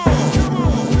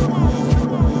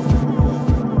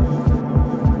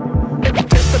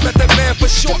 Mr. Method Man for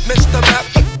short, Mr. Map.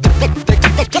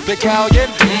 Big Callion.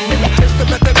 Mr.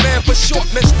 Method Man for short,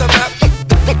 Mr. Map.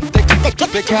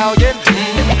 Big Callion.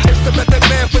 Mr. Method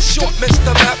Man for short,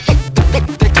 Mr. Map.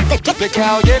 Big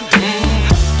Callion.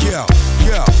 Yo,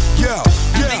 yo, yo,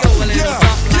 yo, yo, yo,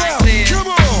 come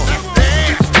on.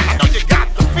 Dance, I know you got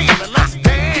the feeling, let's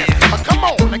dance. Come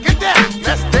on, get down,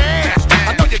 let's dance.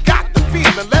 I know you got the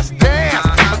feeling, let's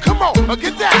dance. Come on,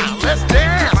 get down, let's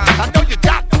dance. I know you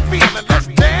got the feeling, let's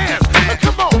dance.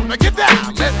 Come on, get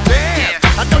down, let's dance.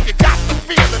 I know you got the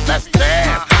feeling, let's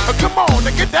dance. Come on,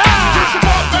 get down. Push 'em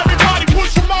up, everybody,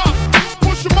 push 'em up.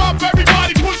 Push 'em up,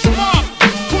 everybody, push 'em up.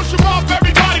 Push 'em up,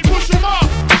 everybody, push 'em up.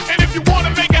 And if you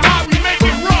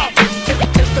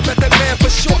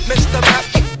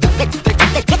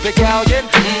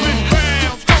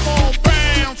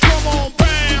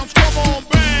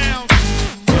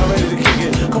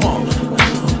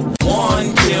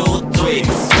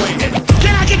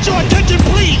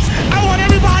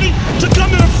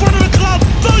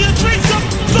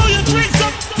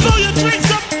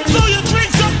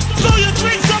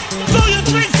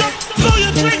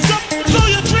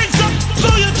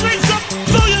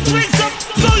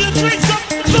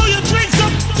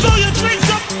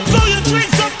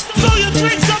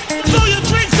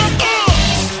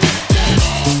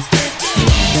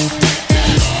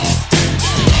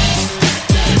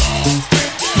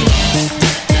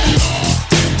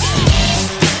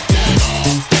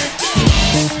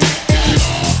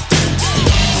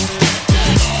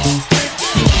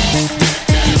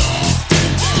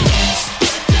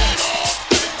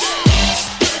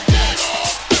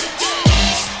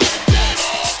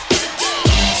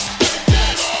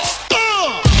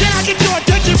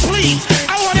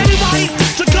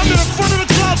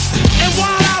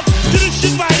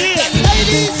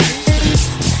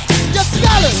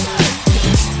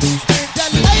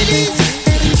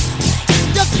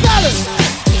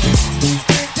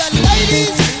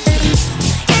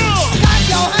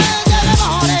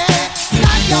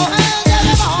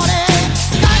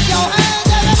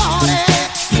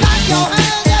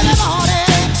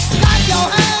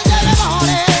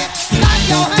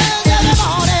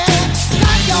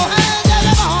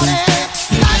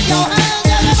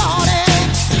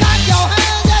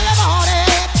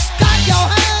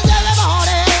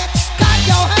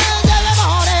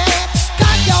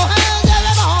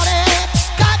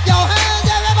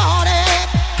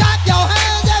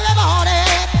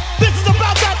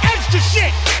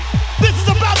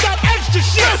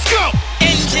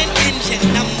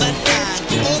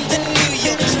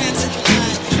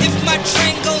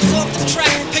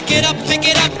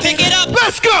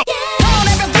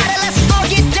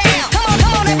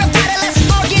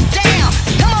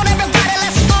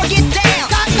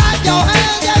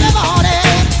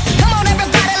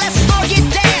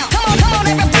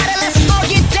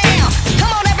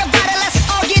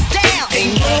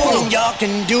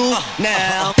do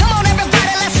now. Come on,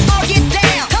 everybody, let's all get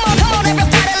down. Come on,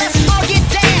 everybody, let's all get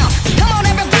down. Come on,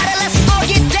 everybody, let's all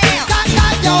get down. Got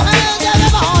your hands,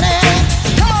 everybody.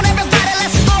 Come on, everybody,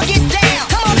 let's all get down.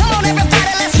 Come on,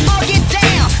 everybody, let's all get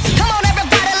down. Come on,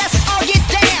 everybody, let's all get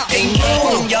down. Ain't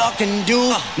nothing y'all can do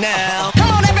now.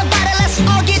 Come on, everybody, let's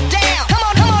all get down.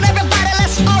 Come on, everybody,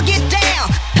 let's all get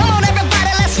down. Come on,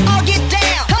 everybody, let's all get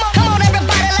down. Come on,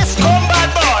 everybody, let's come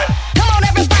bad boy. Come on,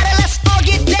 everybody, let's all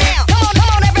get down. Come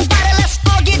on, everybody, let's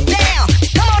all get down.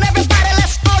 Come on, everybody,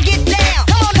 let's all get down.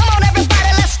 Come on,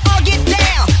 everybody, let's all get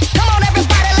down. Come on,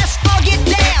 everybody, let's all get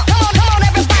down. Come on,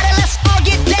 everybody, let's all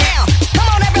get down. Come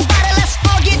on, everybody, let's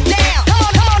all get down.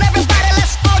 Come on, everybody,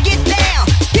 let's all get down.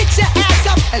 Get your ass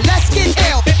up and let's get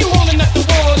ill. If you holding up the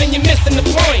wall and you're missing the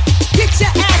point. Get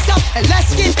your ass up and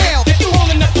let's get ill. If you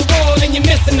holding up the wall and you're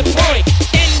missing the point.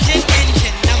 Engine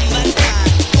number 9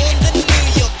 on the New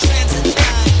York Transit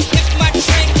line. If my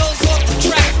train goes off the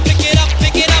track, pick it up,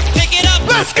 pick it up, pick it up.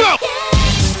 Let's go.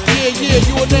 Yeah,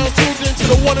 you are now tuned into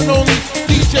the one and only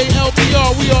DJ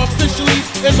LBR. We are officially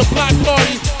in the block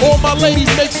party. All my ladies,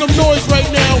 make some noise right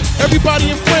now.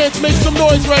 Everybody in France, make some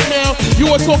noise right now. You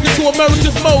are talking to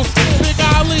America's most, Big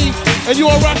Ali, and you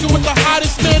are rocking with the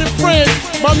hottest man in France,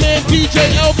 my man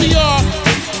DJ LBR.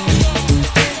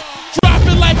 Drop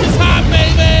it like it's hot,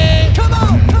 baby. Come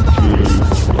on, come on,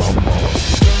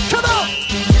 come on,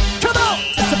 come on.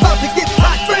 It's about to get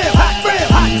hot, real hot, real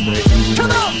hot.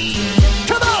 Come on,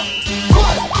 come on.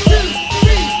 1, 2,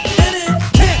 3, hit it.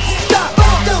 Can't stop,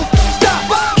 don't stop,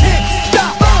 can't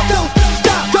stop, don't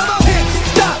stop. Come on, can't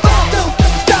stop, don't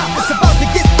stop. It's about to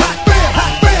get hot, real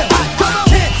hot, real hot. Come on,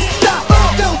 can't stop,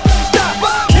 don't stop,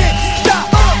 can't stop,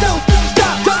 don't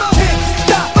stop. Come on, can't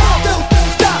stop, don't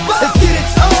stop. Let's get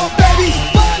it on, baby.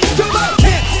 Come on,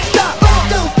 can't stop,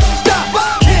 don't stop,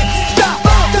 can't stop,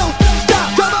 don't stop.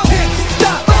 Come on, can't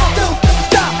stop, don't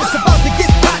stop. It's about to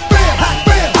get hot, real hot,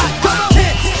 real hot. Come on,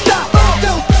 can't stop,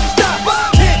 don't stop,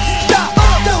 can't stop,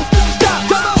 don't stop.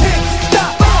 Come on, can't stop,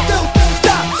 don't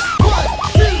stop.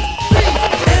 1, 2, 3,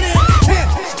 hit it. Can't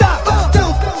stop,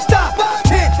 don't stop,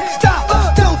 can't stop,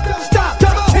 don't stop.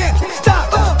 Come on, can't stop,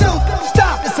 don't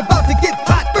stop. It's about to get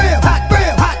hot, real hot,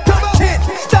 real hot. Come on, can't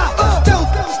stop, don't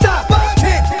stop,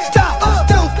 can't stop,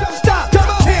 don't stop. Come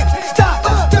on, can't stop,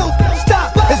 don't stop.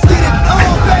 Let's get it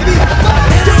on, baby.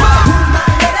 Come on,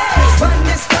 run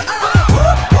this for come on,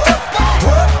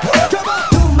 do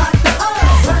my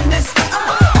run this for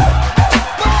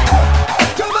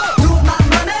come on, do my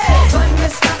money, run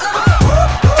this for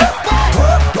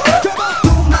come on,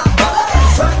 do my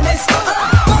buzz, run this for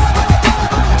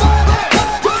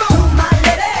do my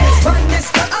ladies, run this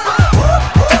for do my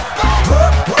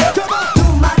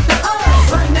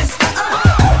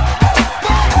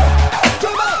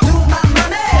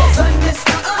run this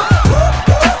for do my money, run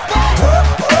this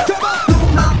for do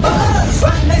my buzz,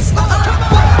 run this for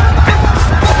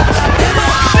Get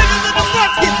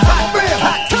hot, real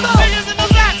hot, come on. Get hot, real hot, come on.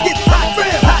 Get hot,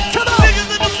 real, come on.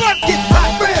 Get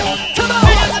hot, real hot, come on.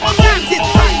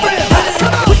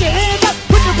 Put your hands up,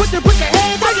 put your hands up.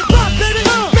 Make it pop, baby,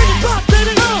 make it pop,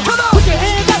 baby. Come on. Put your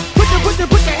hands up, put your hands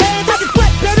up. Make it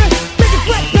sweat, baby, make it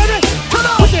sweat, baby. Come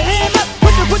on. Put your hands up,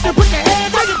 put your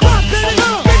hands. Make it pop, baby,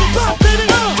 make it pop, baby.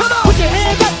 Come on. Put your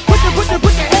hands up, put your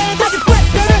hands. Make it sweat,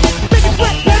 baby, make it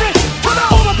sweat, baby. Come on.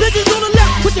 All my bitches on the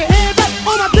left, put your hands up.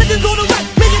 All my bitches on the right,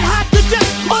 make it hot to death.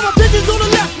 All my bitches on the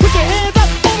left, put your hands up.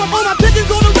 All my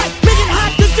bitches on the right, make it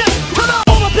hot to death. Come on.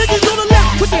 All my bitches on the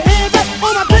left, put your hands up.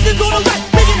 All my bitches on the right,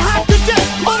 make it hot to death.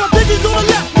 All my bitches on the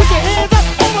left, put your hands up.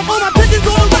 All my bitches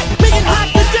on the right, make it hot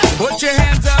to death. Put your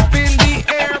hands up in the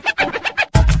air.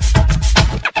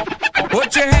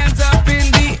 Put your hands up in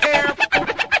the air.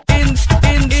 In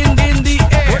the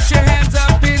air. Put your hands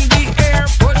up in the air.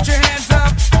 Put your hands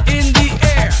up in the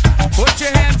air. Put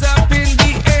your hands up in the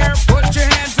air. Put your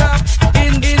hands up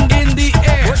in the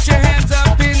air. Put your hands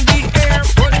up in the air.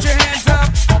 Put your hands up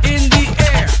in the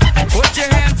air. Put your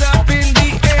hands up in the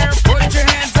air. Put your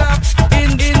hands up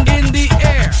in the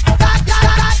air.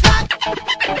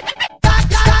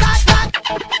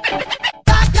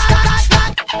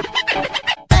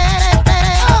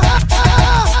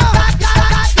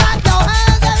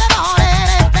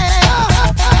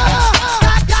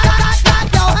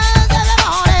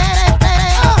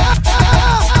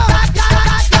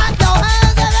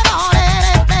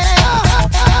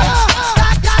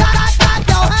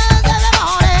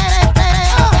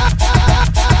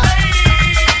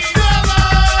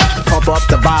 Pump up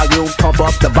the volume, pump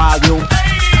up the volume.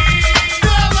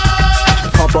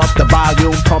 Pump up the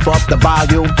volume, pump up the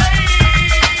volume.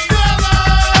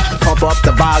 Pump up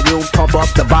the volume, pump up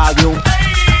the volume.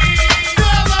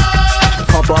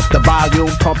 pump up the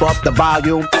volume, pump up the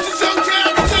volume. This is your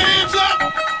town, put your hands up.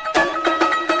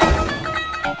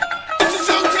 This is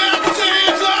your town, put your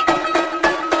hands up.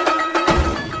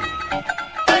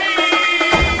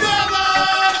 Hey,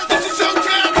 fellas, this is your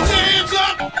town, put your hands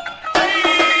up.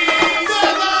 Hey,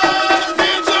 fellas,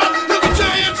 hands up. Look at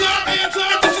your hands up, hands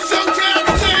up. This is your town,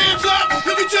 put your hands up.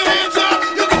 Look at your hands up,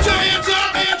 look at your hands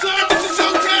up, hands up. This is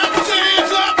your town, put your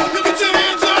hands up. Look at your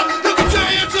hands up, look at your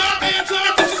hands up, hands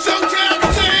up. This is your town,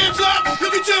 put your hands up.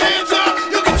 Look at your hands up,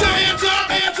 look at your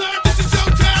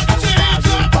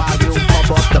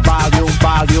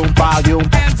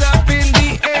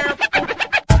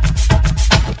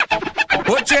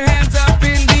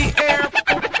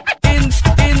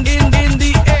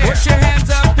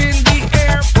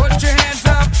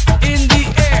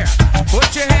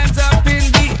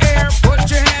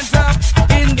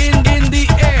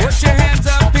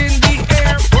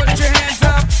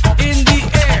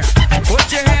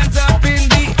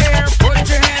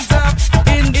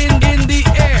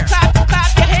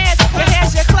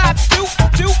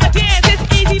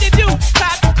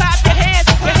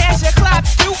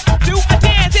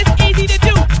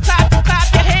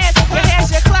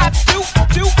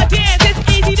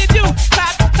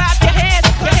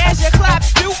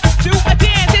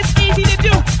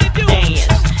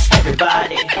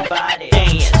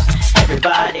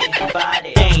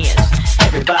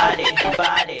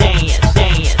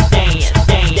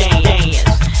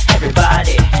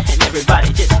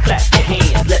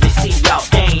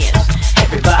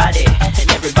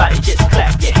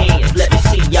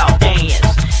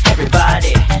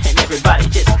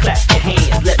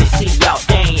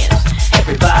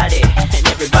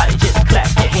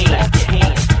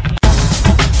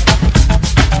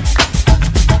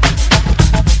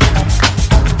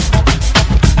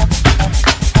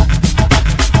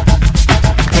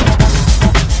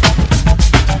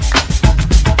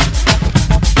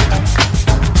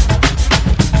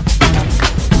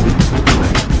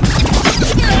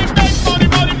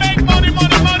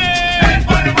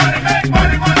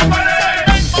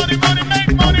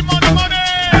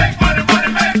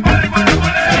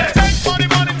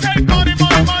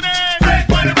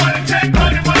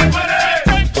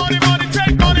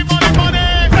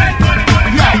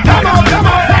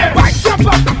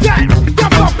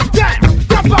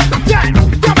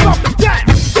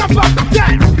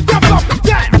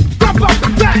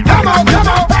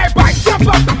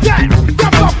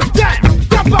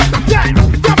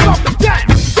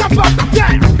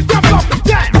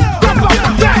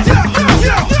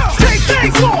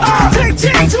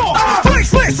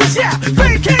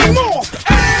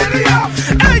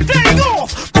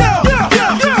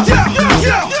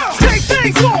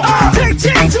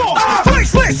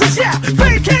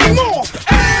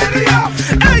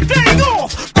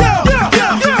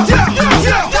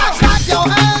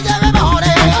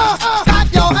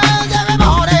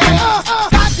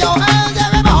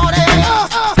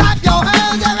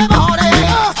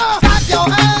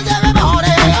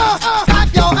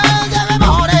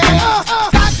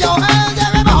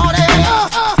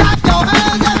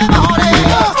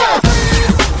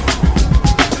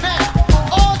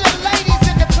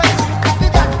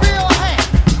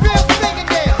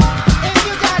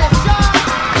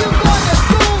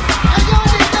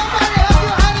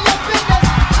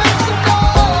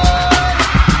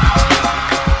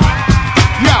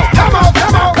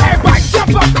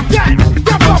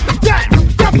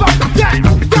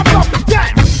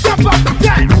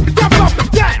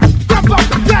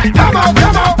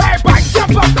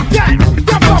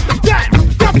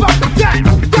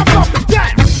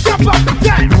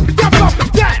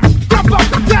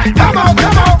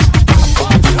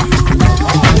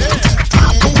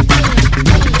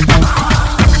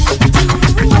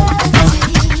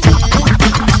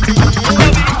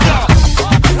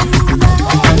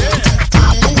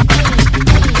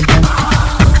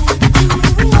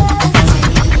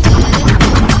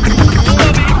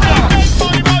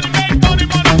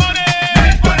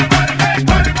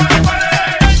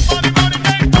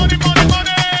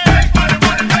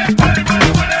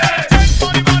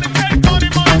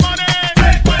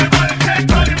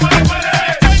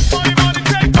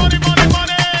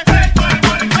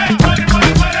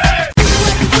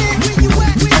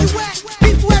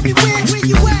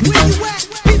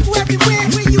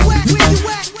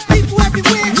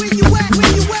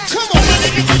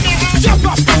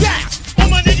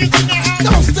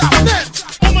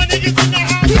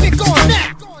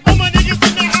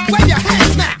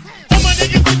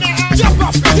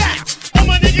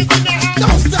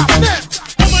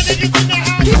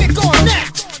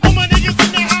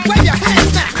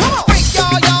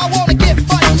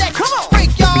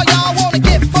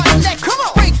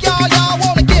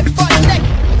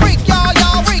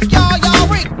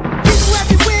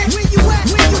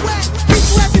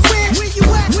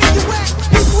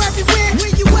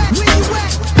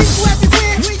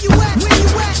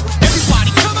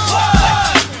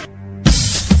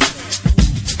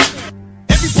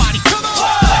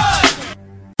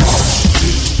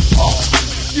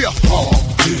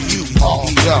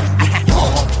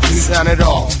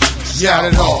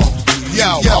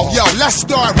I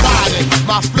start riding,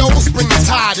 my flows bring the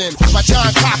tide in. My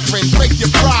John Cochran, break your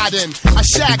pride in. I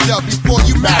shagged her before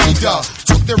you married her.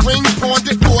 Took the ring, pawned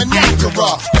it for a Niagara.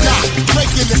 Not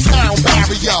breaking the sound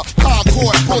barrier.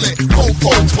 Hardcore bullet,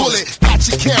 bullet. Got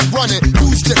your camp running,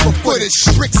 used it for footage.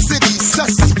 Brick City,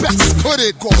 suspects could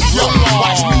it go wrong?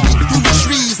 Watch me through the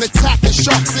trees, attacking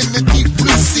sharks in the deep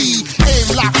blue sea.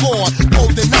 Aim lock on,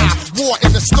 golden eye, war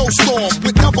in the snowstorm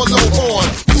with double O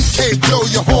on. UK blow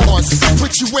your horns,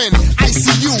 put you in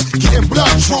ICU, getting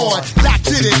blood drawn. That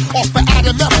did it off of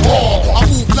Adam F. Hall. I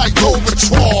move like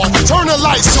Robotron. Turn the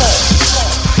lights on.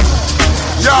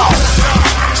 Yo.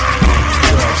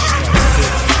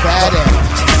 Bad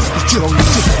ass. Come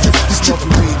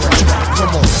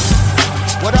on.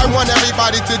 What I want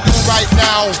everybody to do right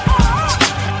now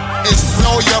is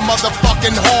blow your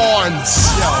motherfucking horns.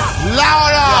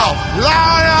 Louder!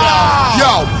 Louder!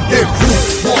 Yo, if you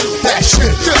want that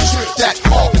shit, that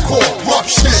hardcore rough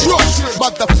shit,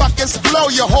 motherfuckers blow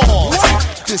your horns.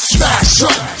 Just smash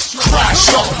up, crash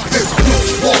up. If you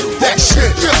want that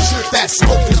shit, that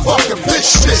smoking fucking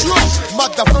bitch shit,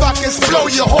 motherfuckers blow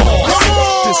your horns.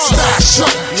 Just smash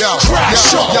up,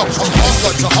 crash up. Yo, from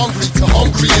hunger to hungry to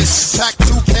hungriest. Pack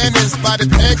 2 cannons by the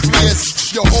pancreas.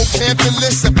 Your whole camping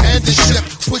list abandoned ship.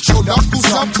 Put your knuckles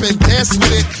up and dance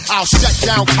with it. I'll shut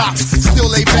down cops,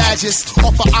 still lay badges.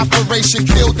 Off of Operation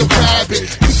Kill the Rabbit.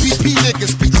 PPP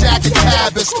niggas be jagging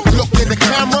cabins. Look in the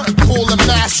camera and pull a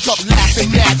mask up,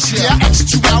 laughing at you. I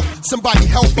asked you out, somebody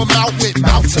help them out with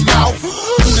mouth to mouth.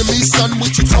 Do to me, son,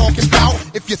 what you talking about?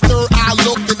 If your third eye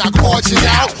look, then I called you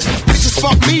out. Bitches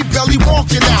fuck me, belly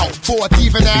walking out. For a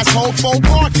thieving asshole, for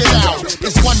barking out.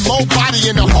 There's one more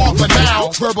body in the harbor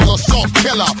now. Verbal assault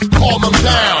killer, calm him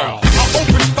down. I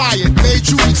opened fire, made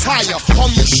you retire.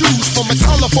 Hung your shoes from a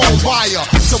telephone wire.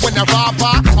 So when I ride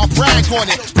by, I'll brag on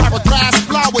it. Paragraphs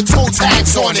fly with toe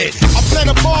tags on it. I plant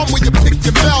a bomb when you pick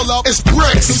your bell up. It's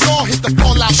bricks, so y'all hit the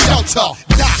fallout shelter.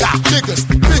 Niggas,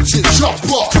 bitches, jump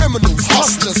up. Criminals,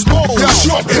 hustlers, hoes,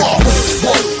 jump up.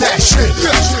 Want that shit,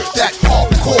 that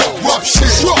hardcore rough shit.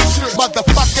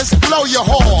 Motherfuckers blow your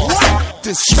horn.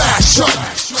 Then smash up,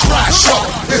 crash up.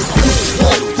 If you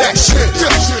want that shit,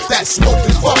 that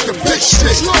smoking fucking bitch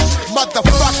shit.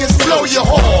 Motherfuckers blow your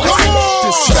horn.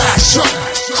 Then smash up,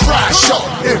 crash up.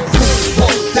 If you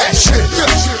want that shit,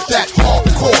 that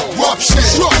hardcore rough shit.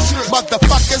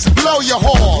 Motherfuckers blow your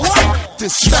horn. Then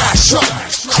smash up,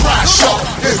 crash up.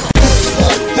 If you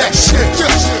want that shit,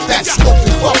 that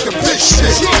smoking fucking bitch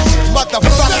shit.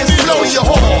 Motherfuckers blow your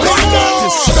horn.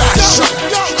 Then smash up,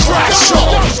 crash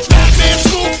up. Batman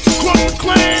Scoop, Crook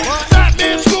Clan.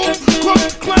 Batman Scoop,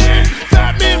 Crook Clan.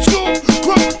 Batman Scoop,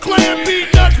 Crook Clan.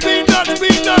 Beat nuts, beat nuts,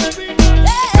 beat nuts.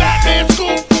 Batman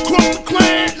Scoop, Crook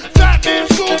Clan. Batman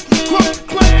Scoop, Crook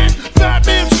Clan.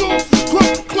 Batman Scoop,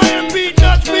 Crook Clan. Beat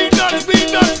nuts, beat nuts,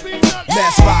 beat nuts.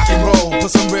 Let's rock and roll,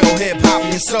 put some real hip hop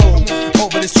in your soul.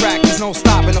 Over this track, there's no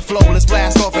stopping the flow. Let's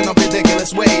blast off in a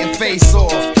ridiculous way and face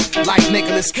off. Like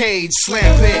Nicolas Cage,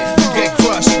 slam hit, you get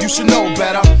crushed, you should know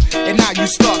better. And now you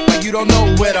stuck like you don't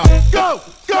know where to go,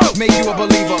 go. Make you a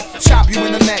believer, chop you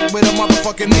in the neck with a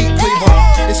motherfucking meat cleaver.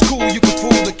 It's cool, you can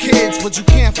fool the kids, but you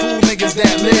can't fool niggas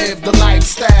that live the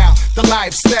lifestyle, the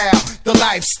lifestyle, the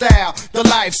lifestyle, the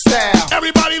lifestyle.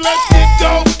 Everybody let's get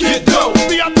dope, get dope.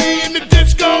 VIP in the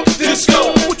disco,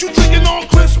 disco. What you drinking on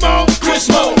Crismo,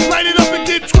 Crismo. Light it up and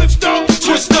get twisto,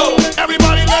 twisto.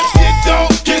 Everybody let's get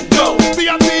dope, get dope.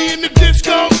 VIP in the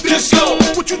disco, disco.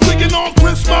 What you drinking on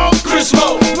Crismo,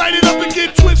 Crismo. Light it up and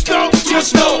get twisto,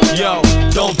 twisto. Yo,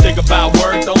 don't think about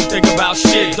work, don't think about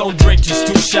shit. Don't drink just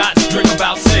 2 shots, drink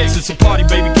about 6. It's a party,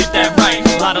 baby, get that right.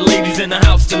 A lot of ladies in the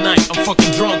house tonight. I'm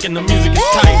fucking drunk and the music is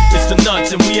tight. It's the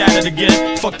nuts and we at it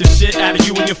again. Fuck the shit out of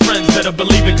you and your friends. Better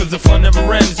believe it, cause the fun never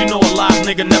ends. You know a live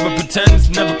nigga never pretends.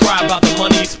 Never cry about the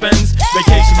money he spends.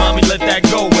 Vacation, mommy, let that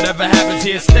go. Whatever happens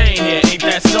here, staying here. Ain't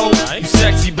that so? You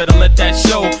sexy, better let that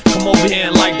show. Come over here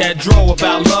and like that dro.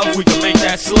 About love, we can make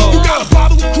that slow. You got a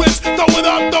bottle of Chris, throw it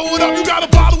up, throw it up. You got a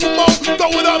bottle of Mo,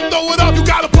 throw it up, throw it up. You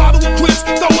got a bottle of Chris,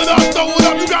 throw it up, throw it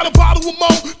up. You got a bottle of Mo,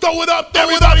 throw it up.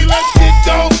 Everybody, let's get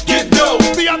dope, get dope.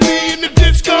 VIP in the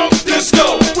disco,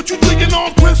 disco. What you drinking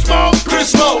on Crismo,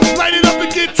 Crismo. Light it up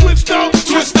and get twisto,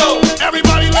 twisto.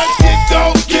 Everybody, let's get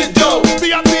dope, get dope.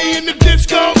 VIP in the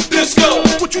disco, disco.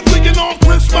 What you drinking on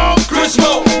Crismo,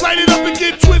 Crismo. Light it up and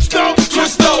get twisto,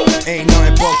 twisto. Ain't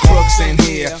nothing but crooks in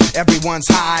here. Everyone's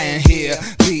high in here.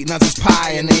 Beat nuts is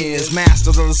pioneers. Us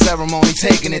masters of the ceremony,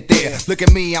 taking it there. Look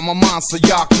at me, I'm a monster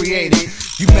y'all created.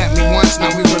 You met me once,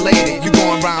 now we related. You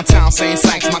going around town saying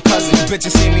Sykes my cousin. You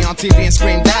bitches see me on TV and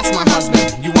scream, that's my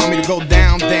husband. You want me to go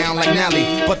down, down like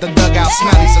Nelly, but the dugout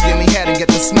smelly, so give me head and get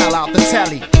the smell out the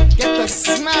telly. Get the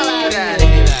smell out of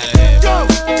here. Go,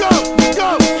 go,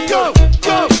 go, go,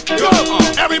 go, go.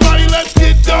 Everybody, let's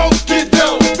get dope, get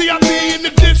dope. VIP in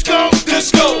the disco,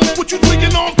 disco. What you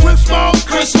drinking on Crismo?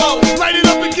 Crismo. Light it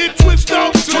up and get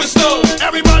twisto, twisto.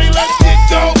 Everybody, let's get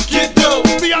dope, get dope.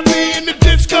 VIP in the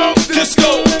disco,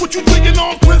 disco. What you drinking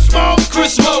on Crismo?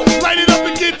 Crismo. Light it up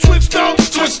and get twisto,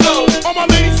 twisto. All my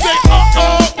ladies say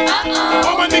uh-oh, uh-oh.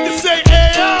 All my niggas say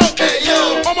ayo,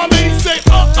 ayo. All my ladies say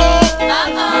uh-oh,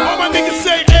 uh-oh. All my niggas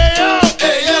say ayo,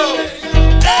 ayo.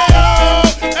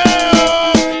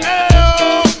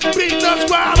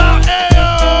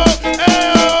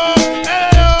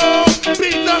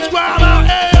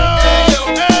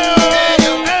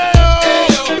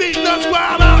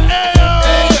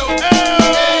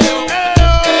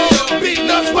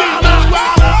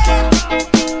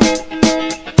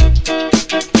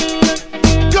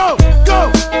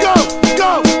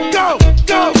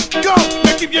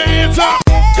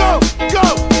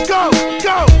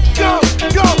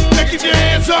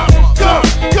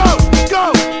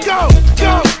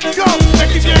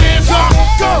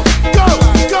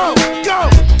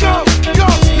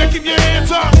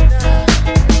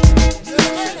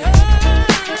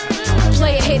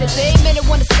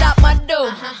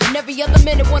 Every other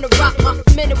minute wanna rock my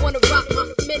minute, wanna rock my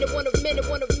minute, wanna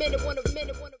rock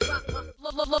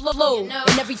my low.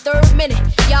 And every third minute,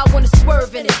 y'all wanna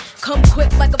swerve in it. Come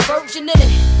quick like a virgin in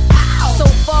it. So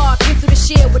far, came through the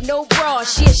shit with no bra,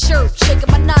 she a shirt, shaking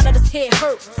my knot out his head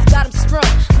hurts. Got him strung,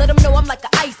 let him know I'm like a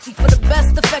icy. For the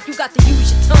best effect, you got to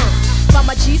use your tongue. Find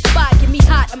my G-spot, get me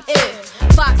hot, I'm ill.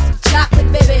 Foxy,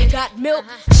 chocolate, baby, got milk.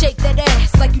 Shake that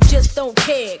ass like you just don't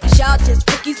care, cause y'all just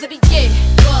rookies of the year.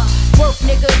 Work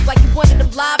niggas like you one of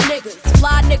them live niggas.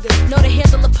 Fly niggas, know to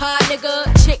handle a pie nigga.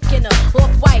 Chicken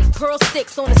off-white, pearl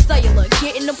sticks on the cellular.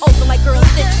 Getting them open like girl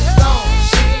stitches.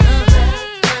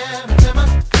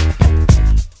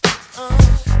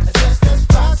 Just as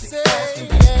foxy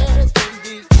as can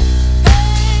be.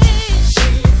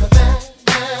 She's a bad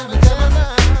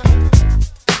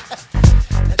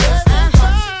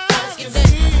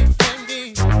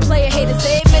player haters,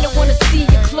 every minute wanna see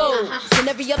your clothes. And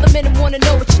every other minute wanna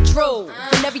know what you drove.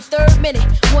 And every third minute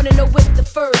wanna know if the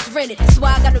fur's rented. That's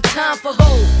why I got no time for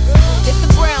hoes. It's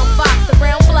the brown fox, the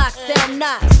round block, sound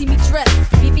not. See me dress,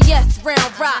 BBS,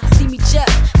 round rock. See me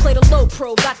just play the low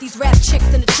pro. Got these rap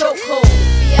chicks in the chokehold.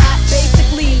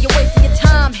 Basically, you're wasting your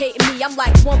time hating me. I'm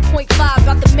like 1.5,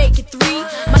 about to make it 3.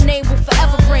 My name will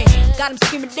forever ring. Got him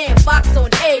screaming damn Fox on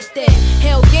everything.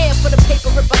 Hell yeah, for the paper,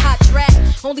 rip a hot track.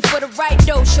 Only for the right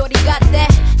though, shorty got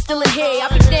that. Still in here,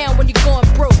 I'll be down when you're going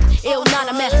broke. Ill not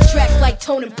a master tracks like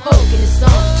Tone and Poke in his song.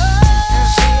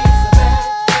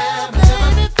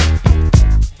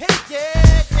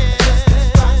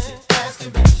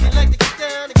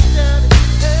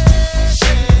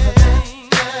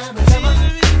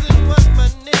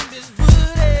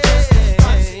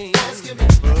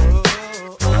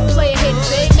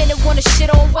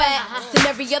 Shit on wax, and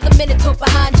every other minute talk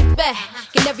behind your back,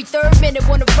 and every third minute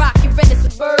wanna rock your rent a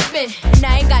Suburban, and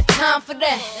I ain't got time for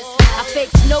that. I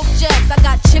fake snow jacks, I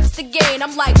got chips to gain.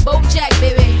 I'm like Bojack,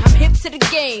 baby, I'm hip to the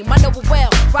game. I know it well.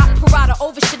 Rock Parada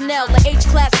over Chanel, the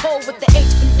H-class hole with the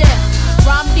H Fidel.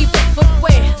 Rhyme deep in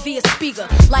footwear via speaker,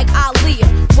 like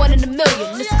Aaliyah, 1 in a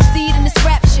million. To succeed in this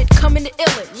rap shit, coming to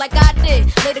ill it, like I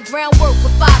did. Lay the groundwork for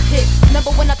 5 hits.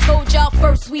 Remember when I told y'all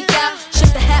first week out,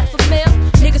 shipped a half a mil?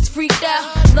 Niggas freaked out.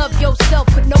 Love yourself,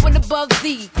 put no one above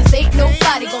thee. Cause ain't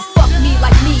nobody gon' fuck me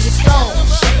like me. It's on.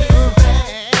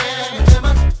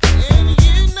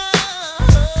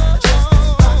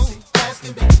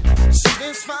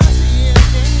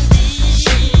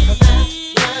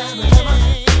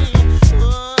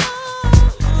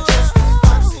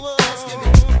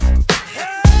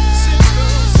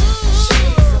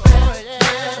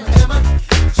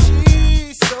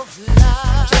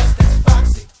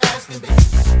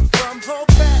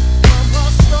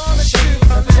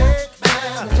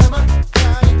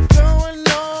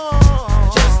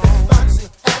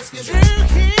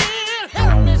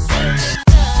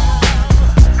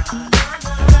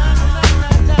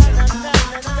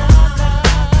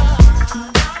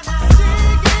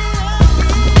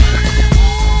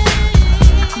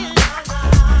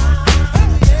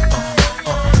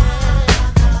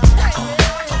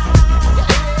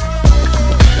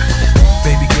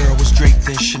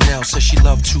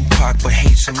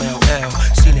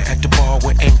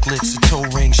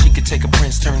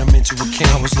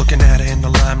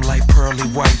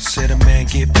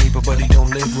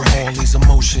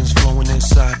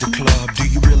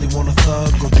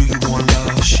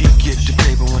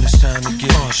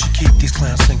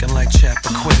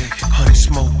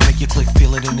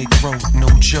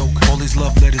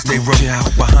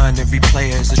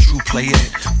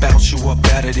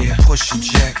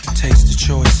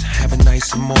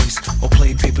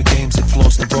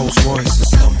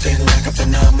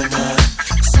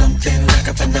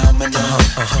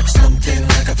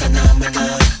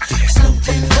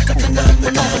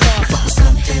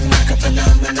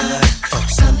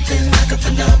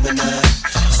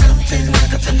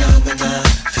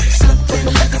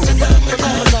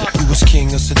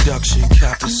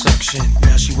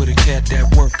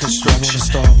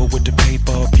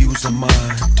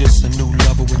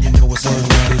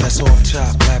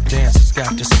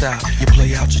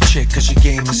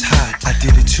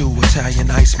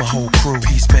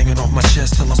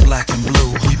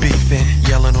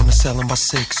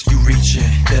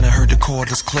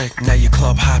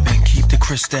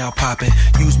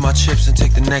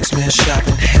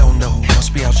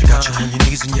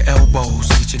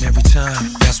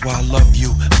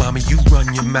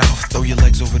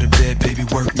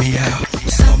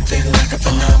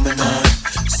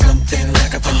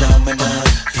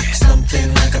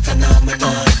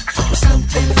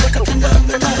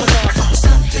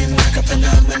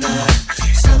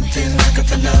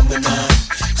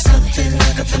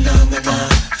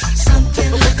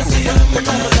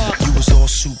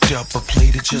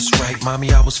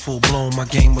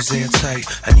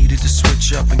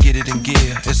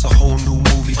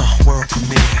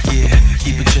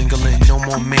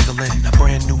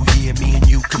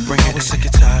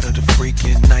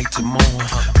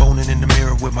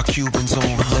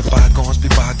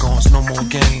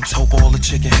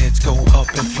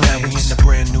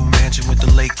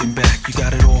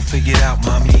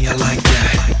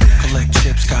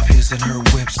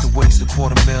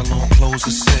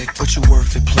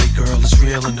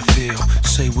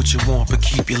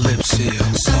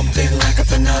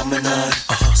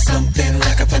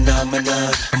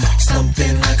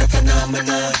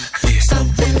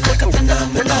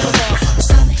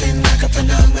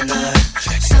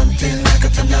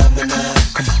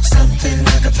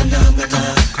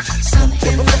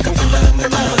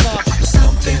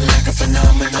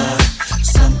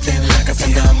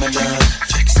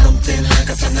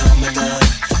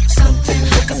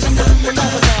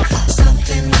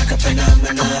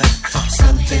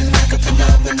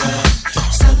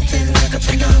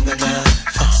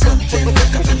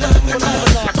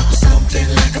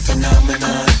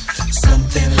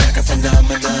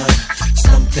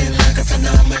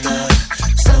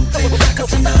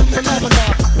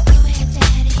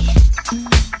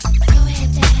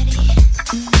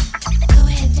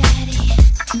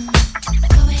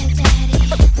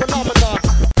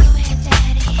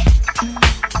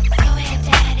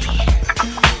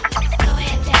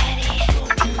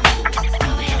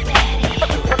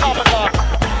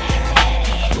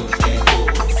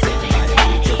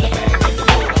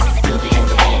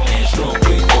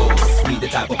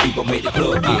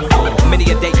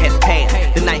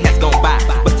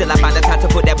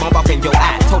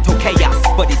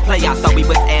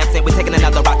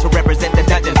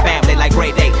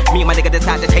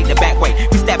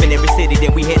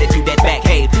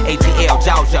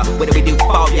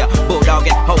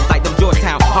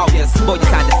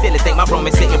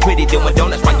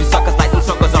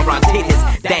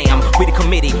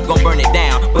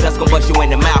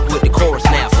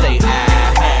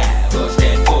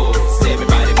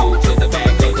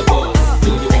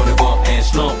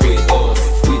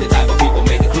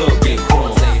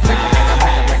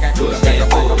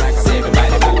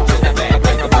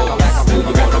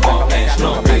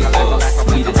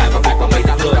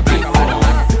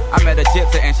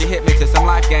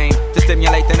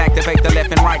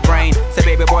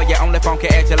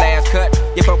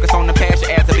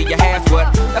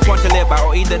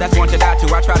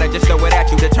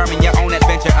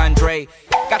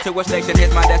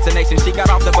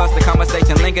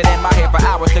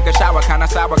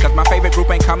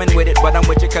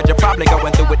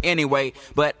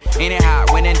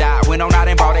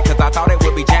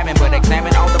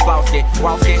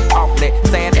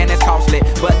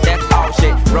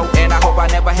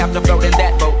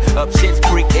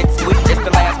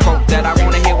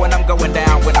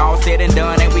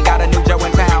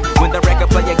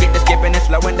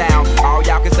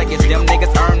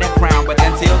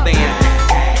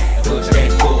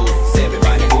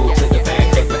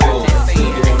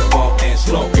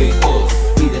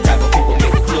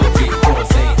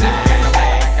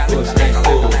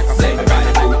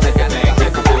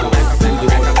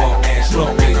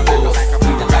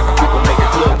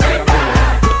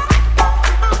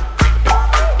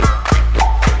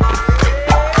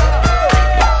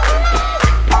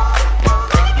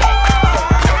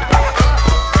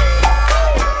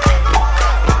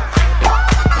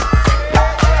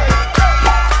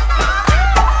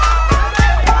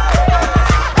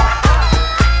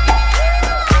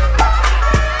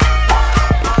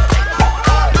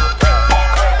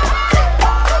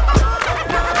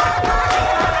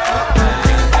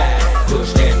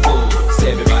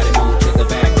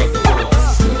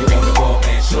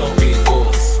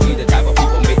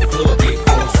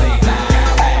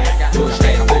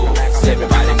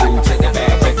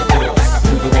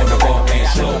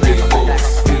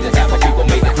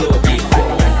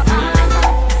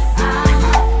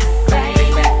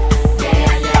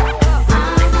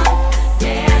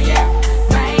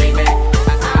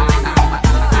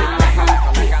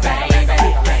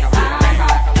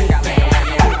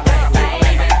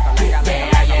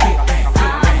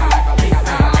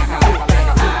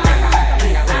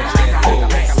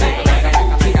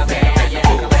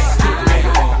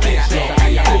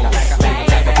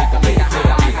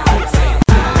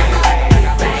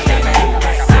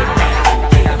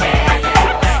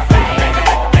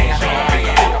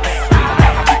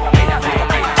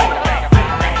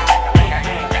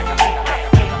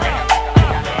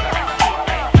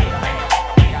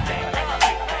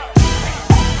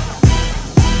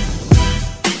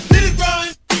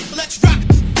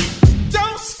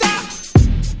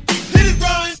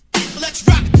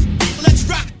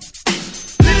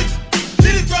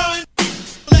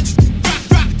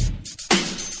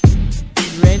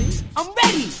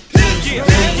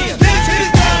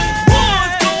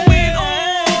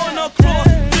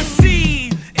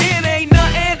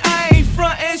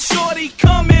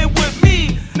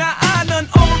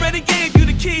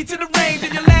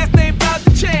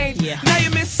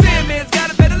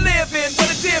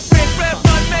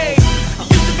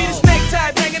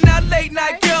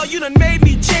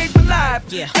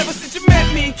 Ever since you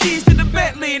met me, keys to the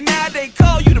Bentley, now they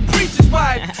call you the preacher's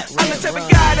wife. I'm the type of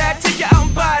guy that take you out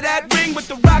and buy that ring with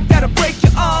the rock that'll break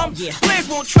your arm. Players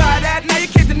won't try that, now you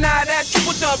can't deny that.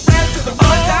 Triple dub rap to the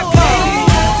run.com.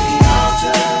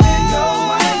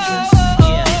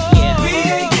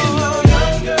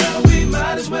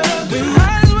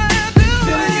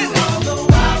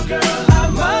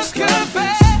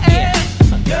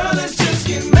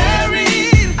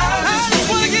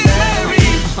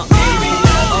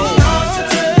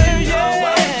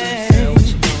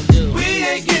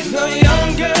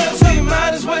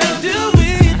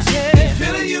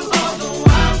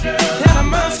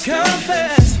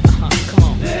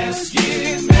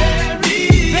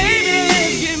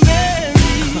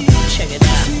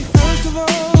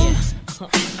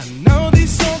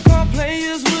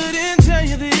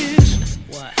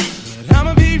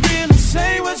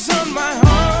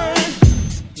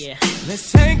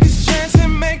 Let's take this chance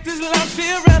and make this love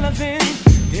feel relevant.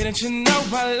 Didn't you know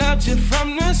I loved you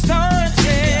from the start?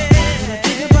 Yeah. When I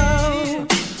think about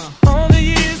all the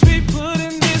years we put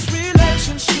in this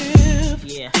relationship,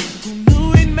 who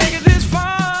knew we'd make it this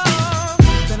far?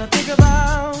 Then I think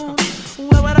about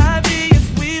where would I be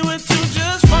if we were to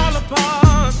just fall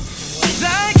apart? 'Cause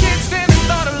I can't stand the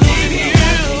thought of losing you.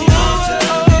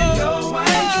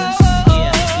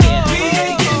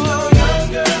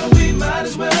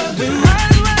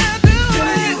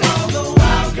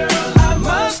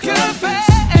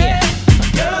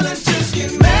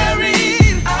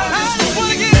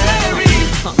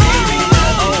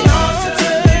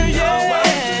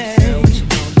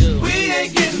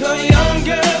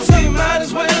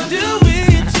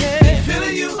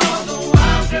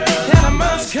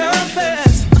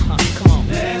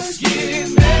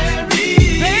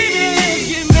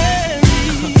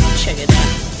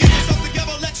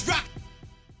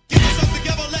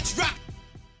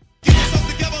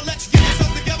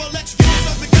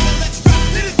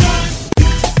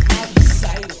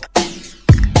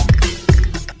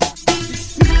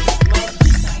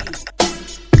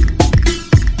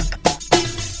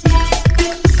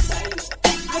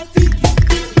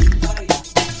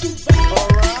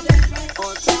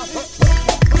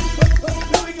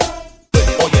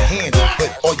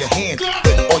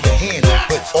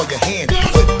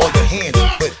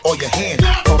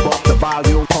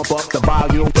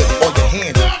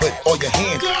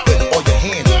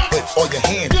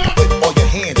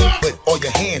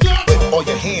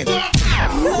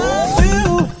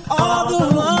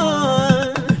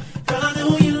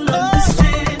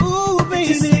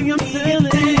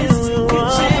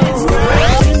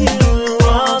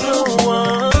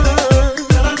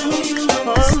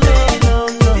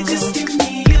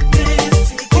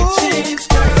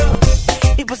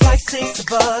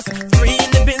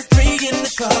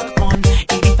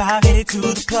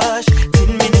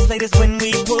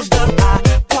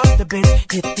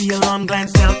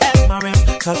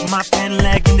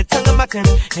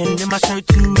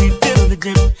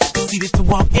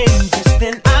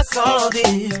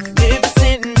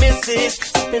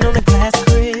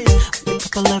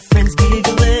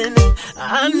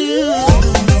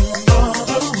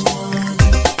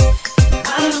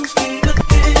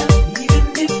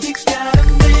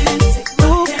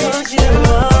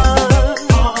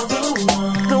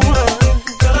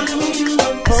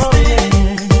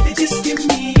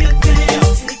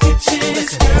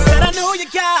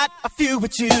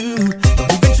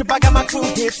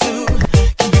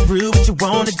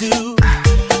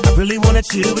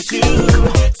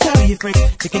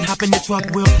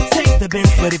 We'll take the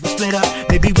Benz, but if we split up,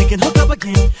 maybe we can hook up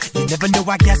again. You never know,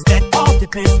 I guess that all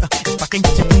depends. If I can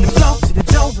get you from the floor to the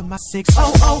door with my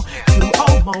 600, 2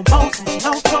 more mo's and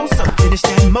no clothes. So finish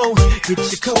that mo, get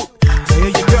your coat. Tell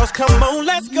your girls, come on,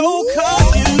 let's go,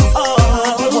 'cause you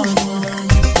are the one.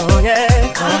 Oh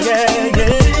yeah, oh yeah,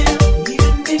 yeah.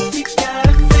 Even if you got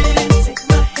a man, take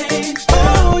my hand.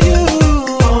 Oh, you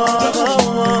are the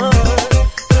one.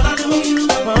 Girl, I know you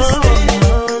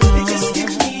understand. They just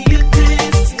give me a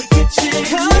dance, take a chance.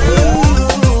 'Cause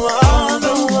you are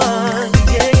the one,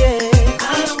 yeah, yeah.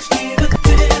 I don't give a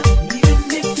damn, even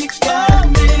if you got a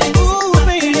man. Ooh,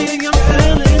 baby, I'm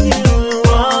telling you, you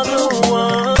are the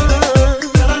one.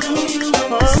 Girl, I know you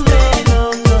understand.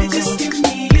 They just give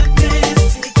me a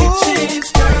dance, take a chance,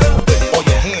 girl.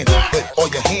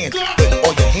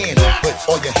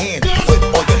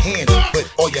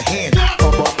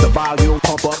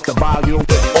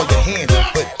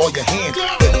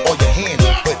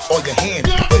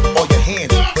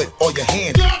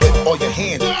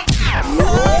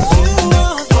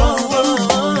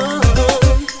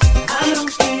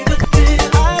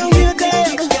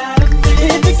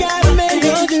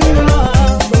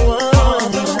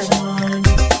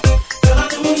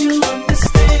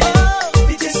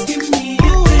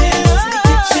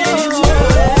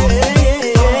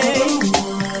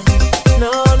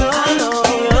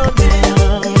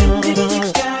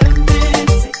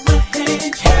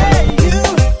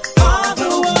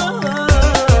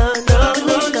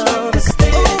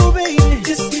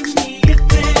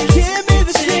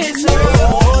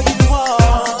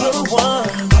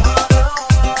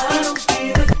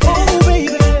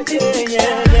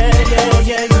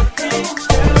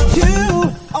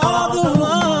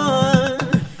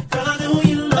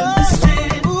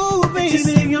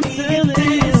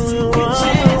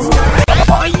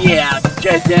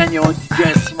 DJ Danyo and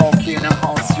DJ Smooky in the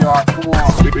house, y'all. Come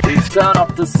on. Please turn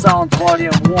up the sound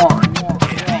volume 1.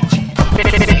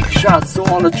 Big shots to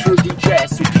all the true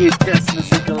DJs who keep this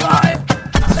music alive.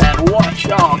 And watch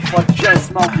out for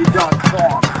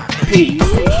JSmokey.com.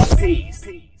 Peace.